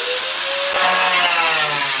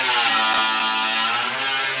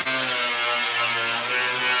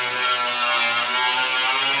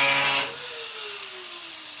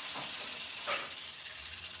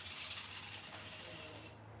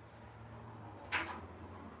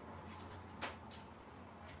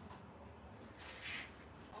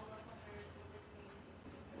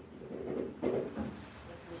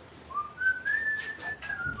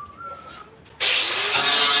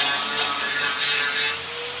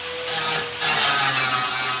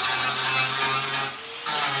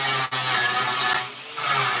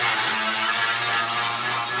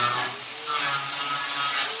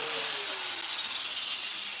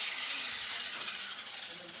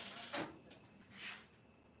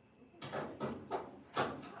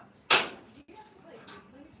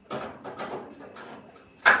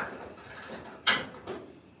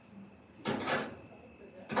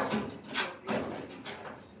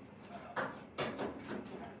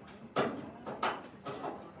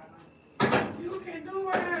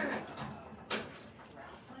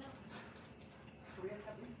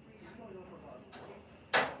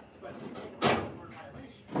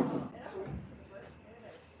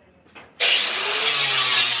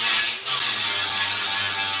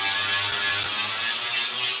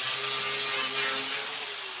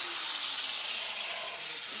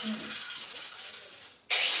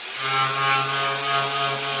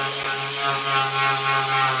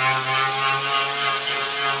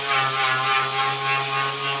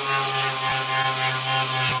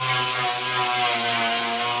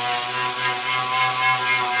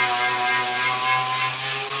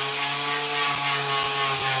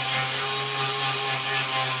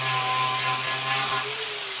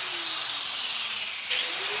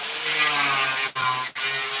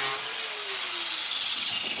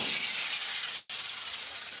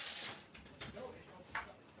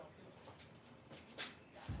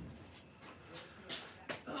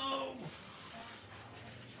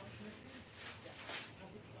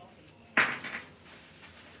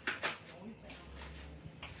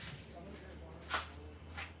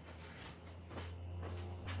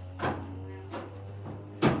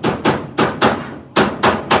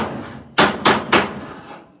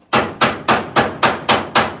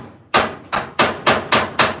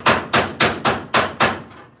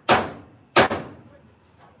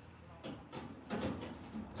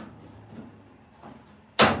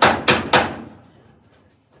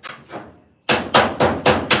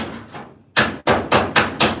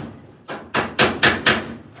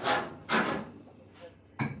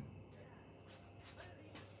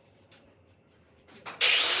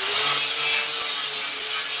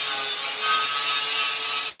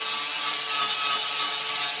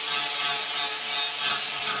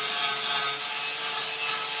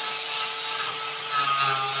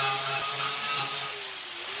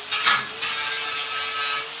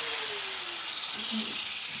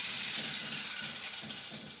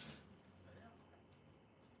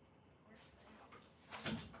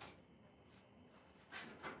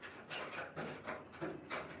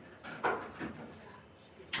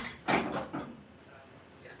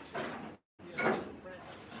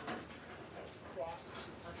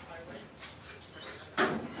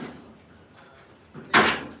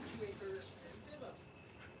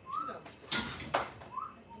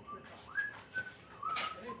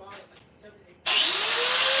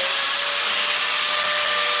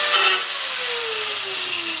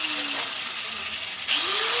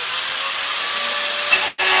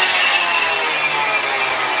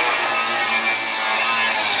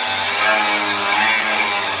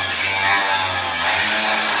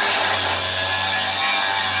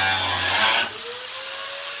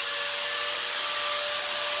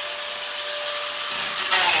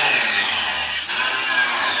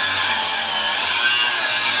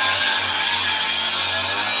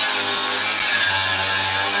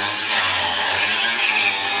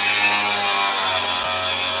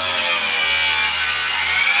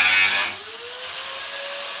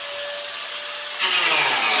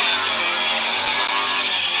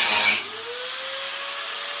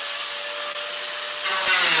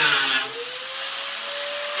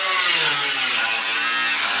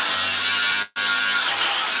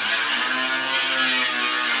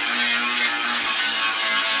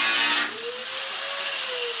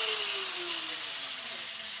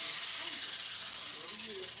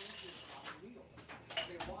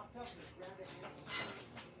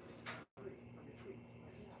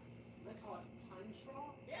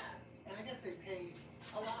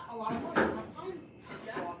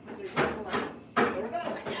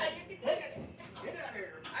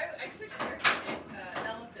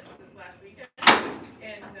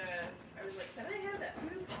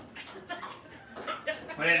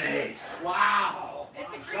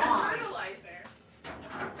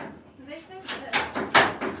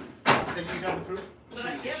 said you got the proof? But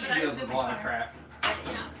I, yeah, She but I deals was with in a the lot of car. crap.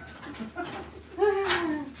 Yeah.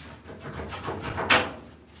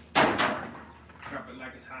 Drop it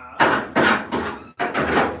like it's hot.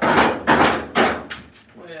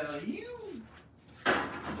 Well, you.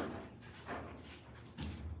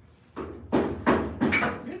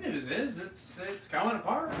 Good news is it's coming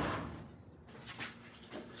apart.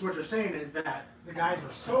 So what you're saying is that the guys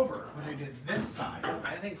were sober when they did this side,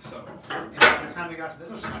 I think so. and by the time they got to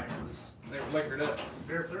the other side, it was They were liquored up.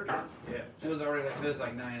 beer 30. Yeah. It was already like, it was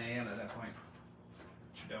like 9 a.m. at that point.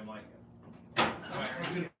 She don't like it.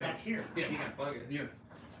 It's in back here. Yeah, you can plug it. You.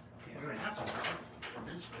 We're gonna have some.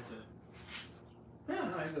 Eventually, Yeah,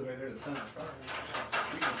 no, I go right there to the center of the car.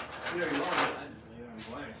 You know, you want it. I just leave it in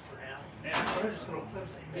place. yeah. So they're just little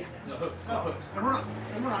clips. Like The hooks. The oh, hooks.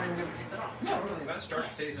 and we're not even gonna take that off. No, really, that starch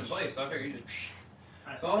stays in place, so I figure you just.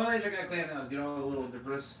 So all I gotta clean now is get all the little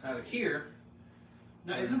debris out of here.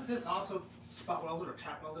 Now, isn't this also spot welded or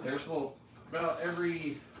tack welded? There's a little, about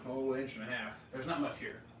every inch and a half. There's not much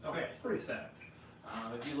here. Okay. It's pretty sad.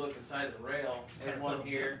 If you look inside the rail, there's one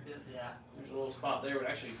here. Yeah. There's a little spot there would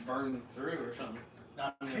actually burn through or something.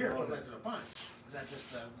 Down here, it looks like there's a bunch. Is that just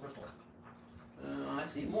the ripple? I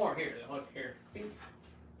see more here. Look here. Pink,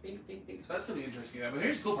 pink, pink, pink. So that's gonna be interesting. But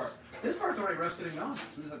here's the cool part. This part's already rusted and gone.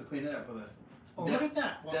 We just have to clean it up with a Oh, look at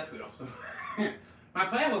that. Well, death wheel. So my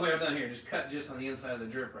plan was like I've done here, just cut just on the inside of the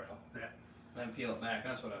drip rail. Yeah. Then peel it back.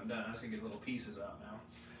 That's what I've done. I'm just gonna get little pieces out now.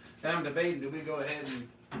 Then I'm debating, do we go ahead and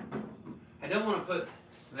I don't want to put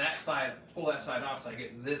that side, pull that side off so I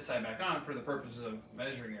get this side back on for the purposes of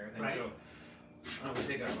measuring everything. Right. So I'm gonna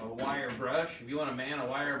take a wire brush. If you want to man a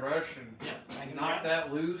wire brush and knock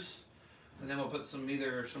that loose, and then we'll put some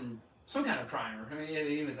either some kind of primer. I mean,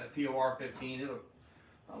 even if it's that POR 15, it'll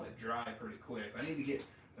probably dry pretty quick. I need to get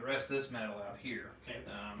the rest of this metal out here. Okay.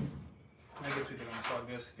 I guess we can unplug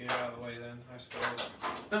this, get it out of the way then, I suppose.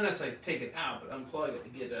 Not necessarily take it out, but unplug it to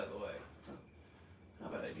get it out of the way. How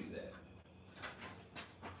about I do that?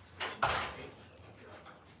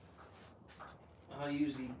 I'll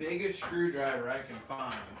use the biggest screwdriver I can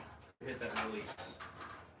find to hit that release.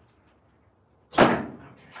 Okay.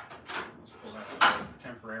 Let's pull that out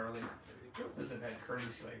temporarily. This had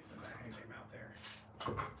courtesy lights in the back. I think they're out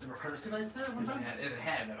there. There were courtesy lights there one time? It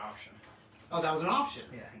had that option. Oh, that was an option.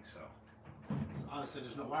 Yeah, I think so. Obviously,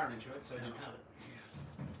 there's no wiring to it, so they didn't have it.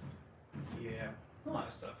 Yeah, a lot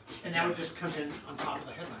of stuff. And that would just come in on top of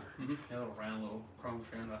the headliner. Mm-hmm. A little round, little chrome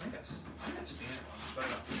trim. I think I've seen it once,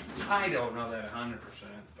 but I don't know that 100%.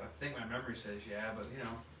 But I think my memory says yeah. But you know,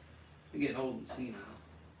 we're getting old and senile.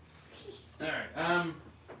 All right.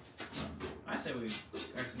 I say we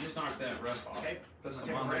actually just knock that rust off. Okay. Put Take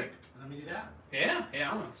some a on break. there. Let me do that. Yeah.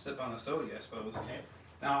 I'm gonna sip on the soda, I suppose. Okay.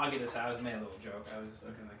 Now I'll get this out. I was made a little joke. I was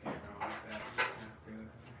looking at the camera like that.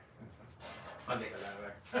 I'll get it out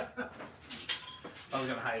of there. I was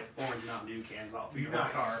gonna hide orange Mountain Dew cans off your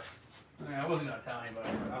car. I wasn't gonna tell anybody,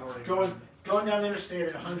 but I've already Going down the interstate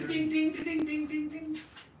at 100. Ding ding ding ding ding ding ding.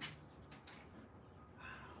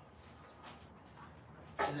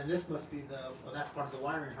 And then this must be well, that's part of the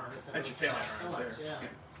wiring harness. That's your tail light harness there. Yeah.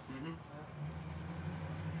 Mm-hmm.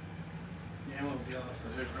 Yeah, I'm a little jealous.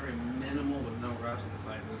 There's very minimal with no rust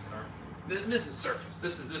inside this car. This is surface.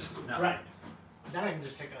 This is nothing. Right. Then I can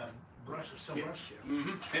just take a brush or some brush here.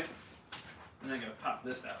 Mm-hmm. Yep. And I gotta pop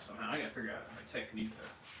this out somehow. I gotta figure out my technique there.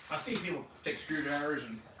 I've seen people take screwdrivers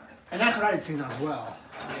and that's what I had seen as well.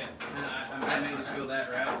 yeah, and I may just go that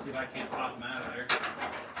route, see if I can't pop them out of there.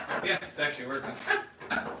 Yeah, it's actually working.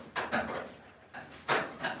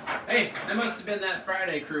 Hey, that must have been that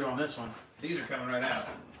Friday crew on this one. These are coming right out.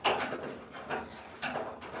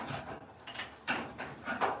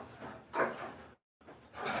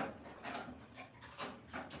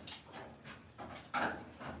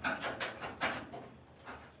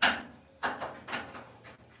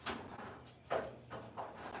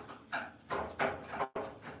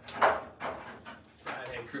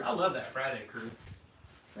 Friday crew. I love that Friday crew.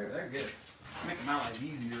 They're good. Make my life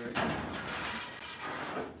easier, right?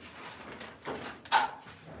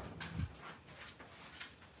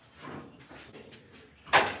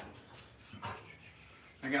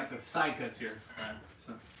 I got the side cuts here.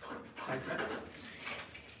 So. Side cuts.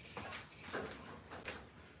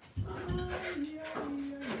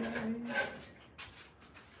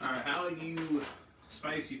 Alright, how do you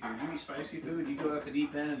spicy food? Do you eat spicy food? Do you go out the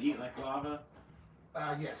deep end and eat like lava?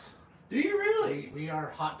 Yes. Do you really? We are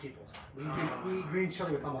hot people. We eat green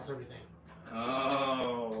chili with almost everything.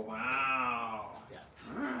 Oh, wow. Yeah.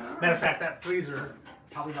 Alright. Matter of fact, that freezer,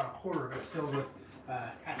 probably about a quarter of it is filled with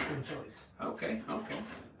half green chilies. Okay.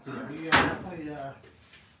 So we are definitely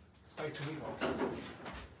spicy meatballs.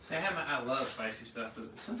 See, I love spicy stuff, but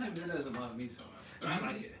sometimes it doesn't love me so much. But I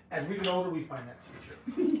like it. As we get older, we find that future.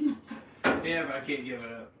 Yeah, but I can't give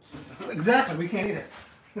it up. Exactly, we can't either.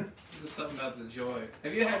 There's something about the joy.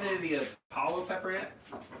 Have you had any of the Apollo pepper yet?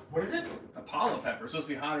 What is it? Apollo pepper. It's supposed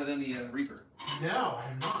to be hotter than the Reaper. No, I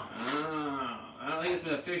have not. I don't think it's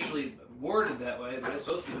been officially worded that way, but it's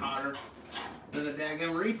supposed to be hotter than the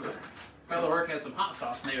daggum Reaper. Fellow work has some hot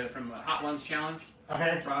sauce made from the Hot Ones Challenge.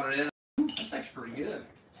 Okay. Brought it in. That's actually pretty good.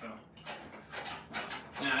 So,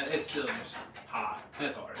 yeah, it's still just hot.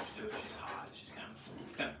 That's all there is to it. It's just hot. It's just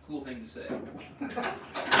kind of a cool thing to say.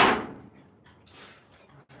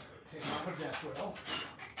 Take off of that oil.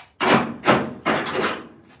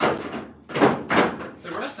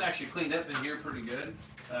 The rust actually cleaned up in here pretty good.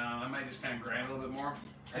 I might just kind of grind a little bit more.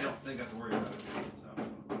 I don't think I have to worry about it. So,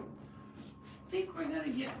 I think we're gonna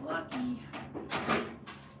get lucky.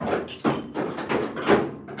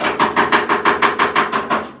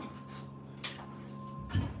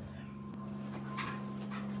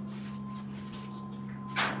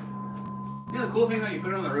 You know the cool thing about you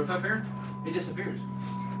put it on the roof up here? It disappears.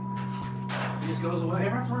 It just goes away.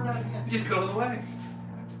 Never have to worry about it again. It just goes away.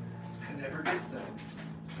 It never gets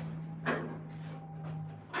that.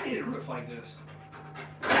 I need a roof like this.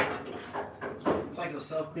 It's like those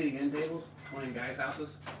self-cleaning end tables, one in guys'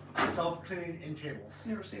 houses. Self-cleaning end tables.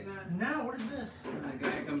 You ever seen that? No, what is this? And the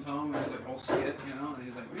guy comes home and has a whole skit, you know, and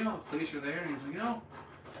he's like, you know, the police are there, and he's like, you know,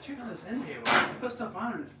 check out this end table. I put stuff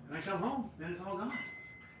on it, and I come home, and it's all gone.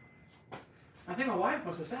 I think my wife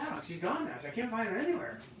must have sat on it. She's gone now. I can't find her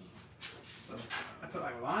anywhere. So I put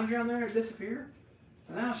my laundry on there, it disappeared.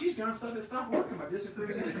 And now she's gone, stuff that stopped working by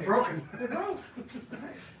disappearing. It's broken. It broke.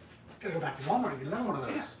 Right. Gotta go back to Walmart and get another one of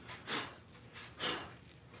those.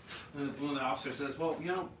 Yeah. And one of the officers says, well, you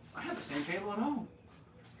know, I have the same table at home.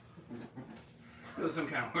 It was some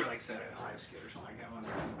kind of weird, like, Saturday Night Live skit or something like that one.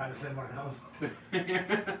 I have the same one at home.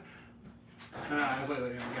 I was like,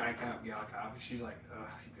 a guy cop. She's like, oh,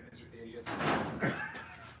 you guys are idiots.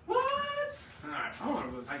 What? Alright, I want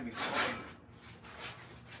to make me slide.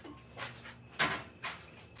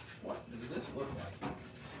 What does this look like?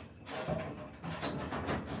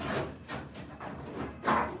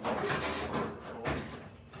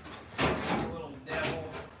 Little devil.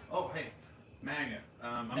 Oh, hey, magnet.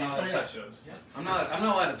 I'm not allowed to touch those. Yeah. I'm not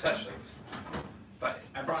allowed to touch those. But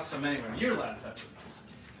I brought some anyway. You're allowed to touch them.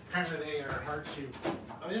 Apparently they are hard to.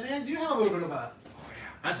 I mean, they do have a little bit of a.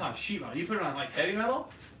 That's on sheet metal. You put it on like heavy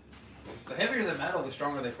metal. The heavier the metal, the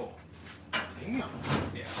stronger they pull. Damn.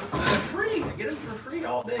 Yeah. And they're free. I get them for free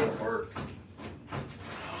all day at work. Oh,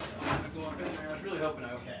 it's not gonna go up in there. I was really hoping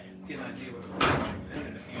I would get an idea what it looks like. Then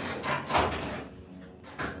it'd handle.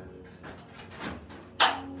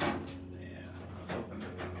 Yeah, I was hoping.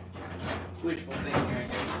 Wishful thinking, I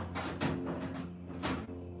guess.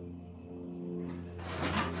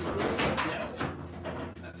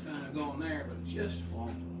 That's gonna go in there, but it just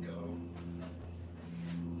won't go.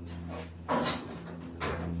 I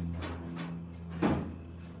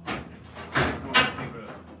want to see what it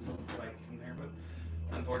looks like in there, but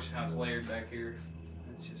unfortunately how it's layered back here,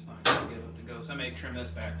 it's just not gonna be able to go. So I may trim this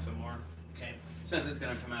back some more. Okay. Since it's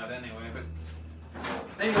gonna come out anyway, but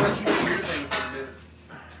maybe let you do your thing for a bit.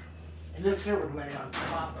 And this here would lay on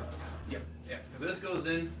top of. Yep, yep. If this goes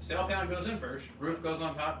in, sail panel goes in first, roof goes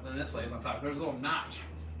on top, then this lays on top. There's a little notch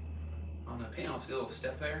on the panel, see a little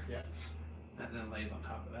step there? Yeah. That then lays on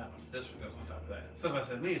top of that one. This one goes on top of that. So as I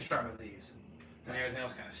said, we need to start with these. And everything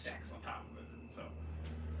else kind of stacks on top of it. So,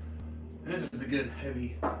 and this is the good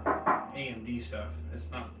heavy AMD stuff. It's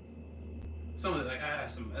not, some of the, like, I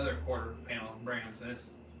have some other quarter panel brands and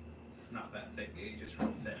it's not that thick gauge, it's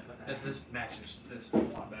real thin. This matches this a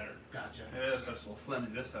lot better. Gotcha. Yeah, this stuff's a little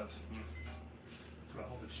flimsy, this stuff's, It's gonna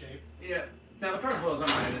hold its shape. yeah. Now the part that blows my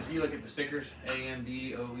mind is if you look at the stickers,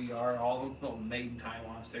 AMD, OER, all of them, little made in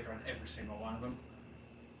Taiwan sticker on every single one of them.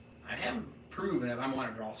 I haven't proven if I'm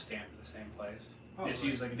wondering if they're all stamped at the same place. Just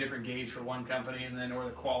use like a different gauge for one company and then or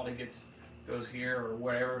the quality goes here or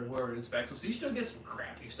wherever it inspects. So you still get some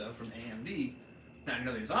crappy stuff from AMD. Not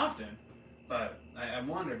nearly as often, but I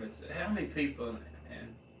wonder if it's how many people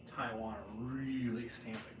in Taiwan are really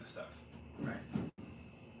stamping the stuff. Right.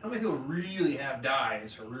 How many people really have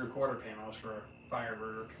dies for rear quarter panels for a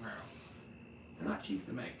Firebird or Camaro? They're not cheap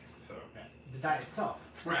to make. So The die itself.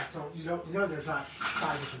 Right. So you there's not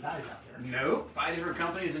 5 different dies out there. nope. 5 different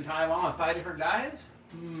companies in Taiwan with 5 different dies?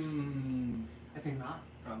 I think not.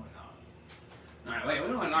 Probably not. Alright, wait, we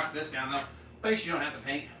don't want to knock this down though. Place you don't have to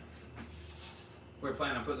paint. We're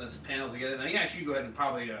planning on putting these panels together. Now you actually go ahead and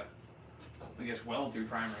probably I guess weld through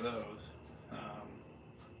primer those.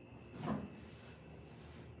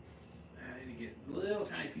 little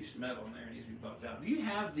tiny piece of metal in there needs to be buffed out. Do you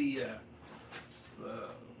have the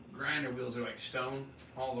grinder wheels are like stone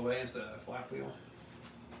all the way instead of a flat wheel?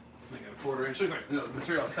 Like a 1/4 inch. Looks like the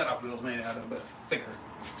material cutoff wheels made out of, but thicker.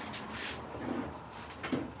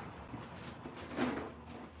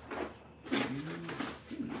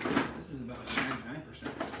 This is about like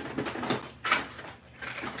 99%.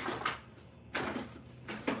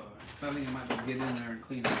 I think I might have to get in there and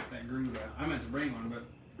clean that groove out. I meant to bring one, but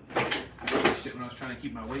I pushed it when I was trying to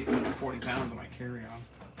keep my weight under 40 pounds on my carry-on.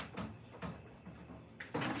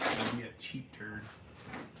 I'd be a cheap turd.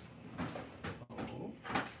 Oh,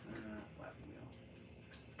 flat wheel.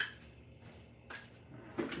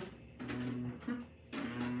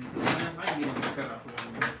 I can get it with a cutoff wheel.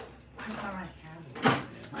 I thought I had it. Yeah,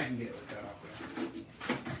 I can get it with a cutoff wheel.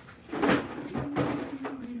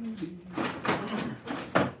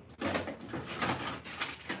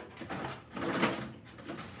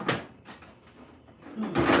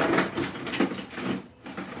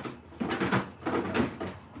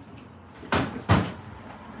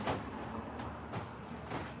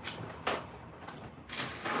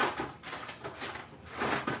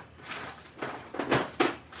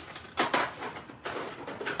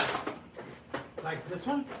 Like this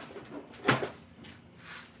one?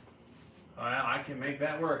 Well, I can make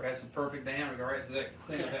that work. That's a perfect diameter right to that,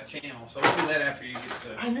 clean up that channel. So we'll do that after you get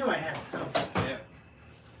the. I knew I had some. Yeah.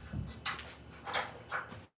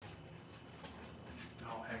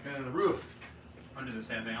 Oh heck, and then the roof. I'll do the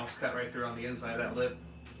same thing. I'll cut right through on the inside of that lip.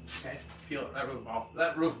 Okay. Peel that roof off.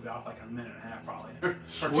 That roof will be off like in a minute and a half probably, or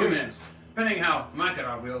 2 minutes, depending how my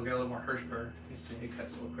cutoff wheels get a little more horsepower. It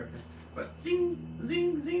cuts a little quicker. But zing,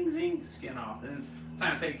 zing, zing, zing, skin off. And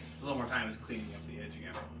time takes a little more time is cleaning up the edge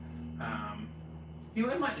again. You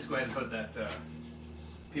know, I might just go ahead and put that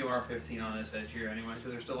POR 15 on this edge here anyway,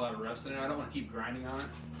 because there's still a lot of rust in it. I don't want to keep grinding on it.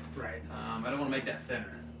 Right. I don't want to make that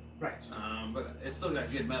thinner. Right. But it's still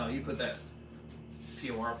got good metal. You put that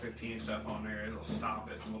POR 15 stuff on there, it'll stop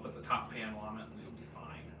it, and we'll put the top panel on it, and it'll be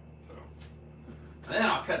fine. So, and then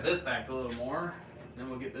I'll cut this back a little more, and then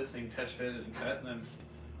we'll get this thing test fitted and cut, and then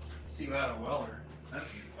see about a welder. That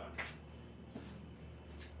should be fun.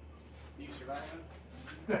 You surviving?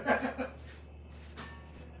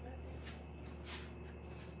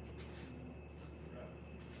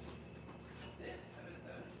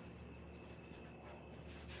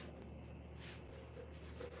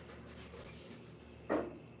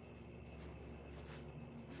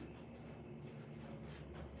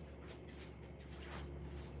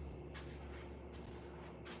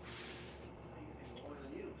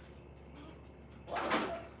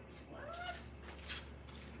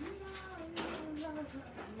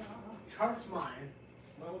 Cart's mine.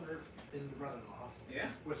 Welder is the brother-in-law's. Yeah.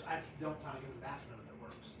 Which I don't plan on giving back to him if it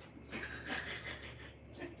works.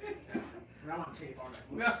 And I'm on tape, aren't I?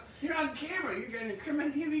 Well, you're on camera. You're going to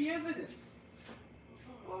incriminating evidence.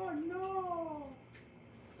 Oh no!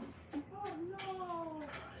 Oh no!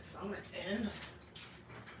 Alright, so I'm going to end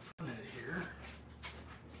a minute here.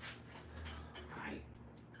 Hi.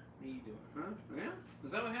 What are you doing? Huh? Yeah?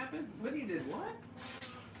 Is that what happened? What you did? What?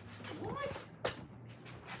 What?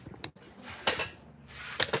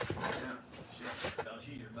 Yeah. Oh,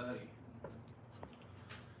 she's your buddy.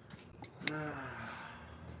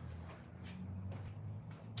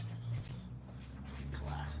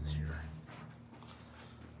 Glasses here.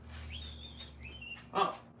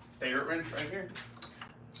 Oh, favorite wrench right here.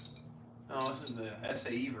 Oh, this is the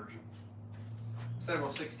SAE version. Several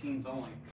 16s only.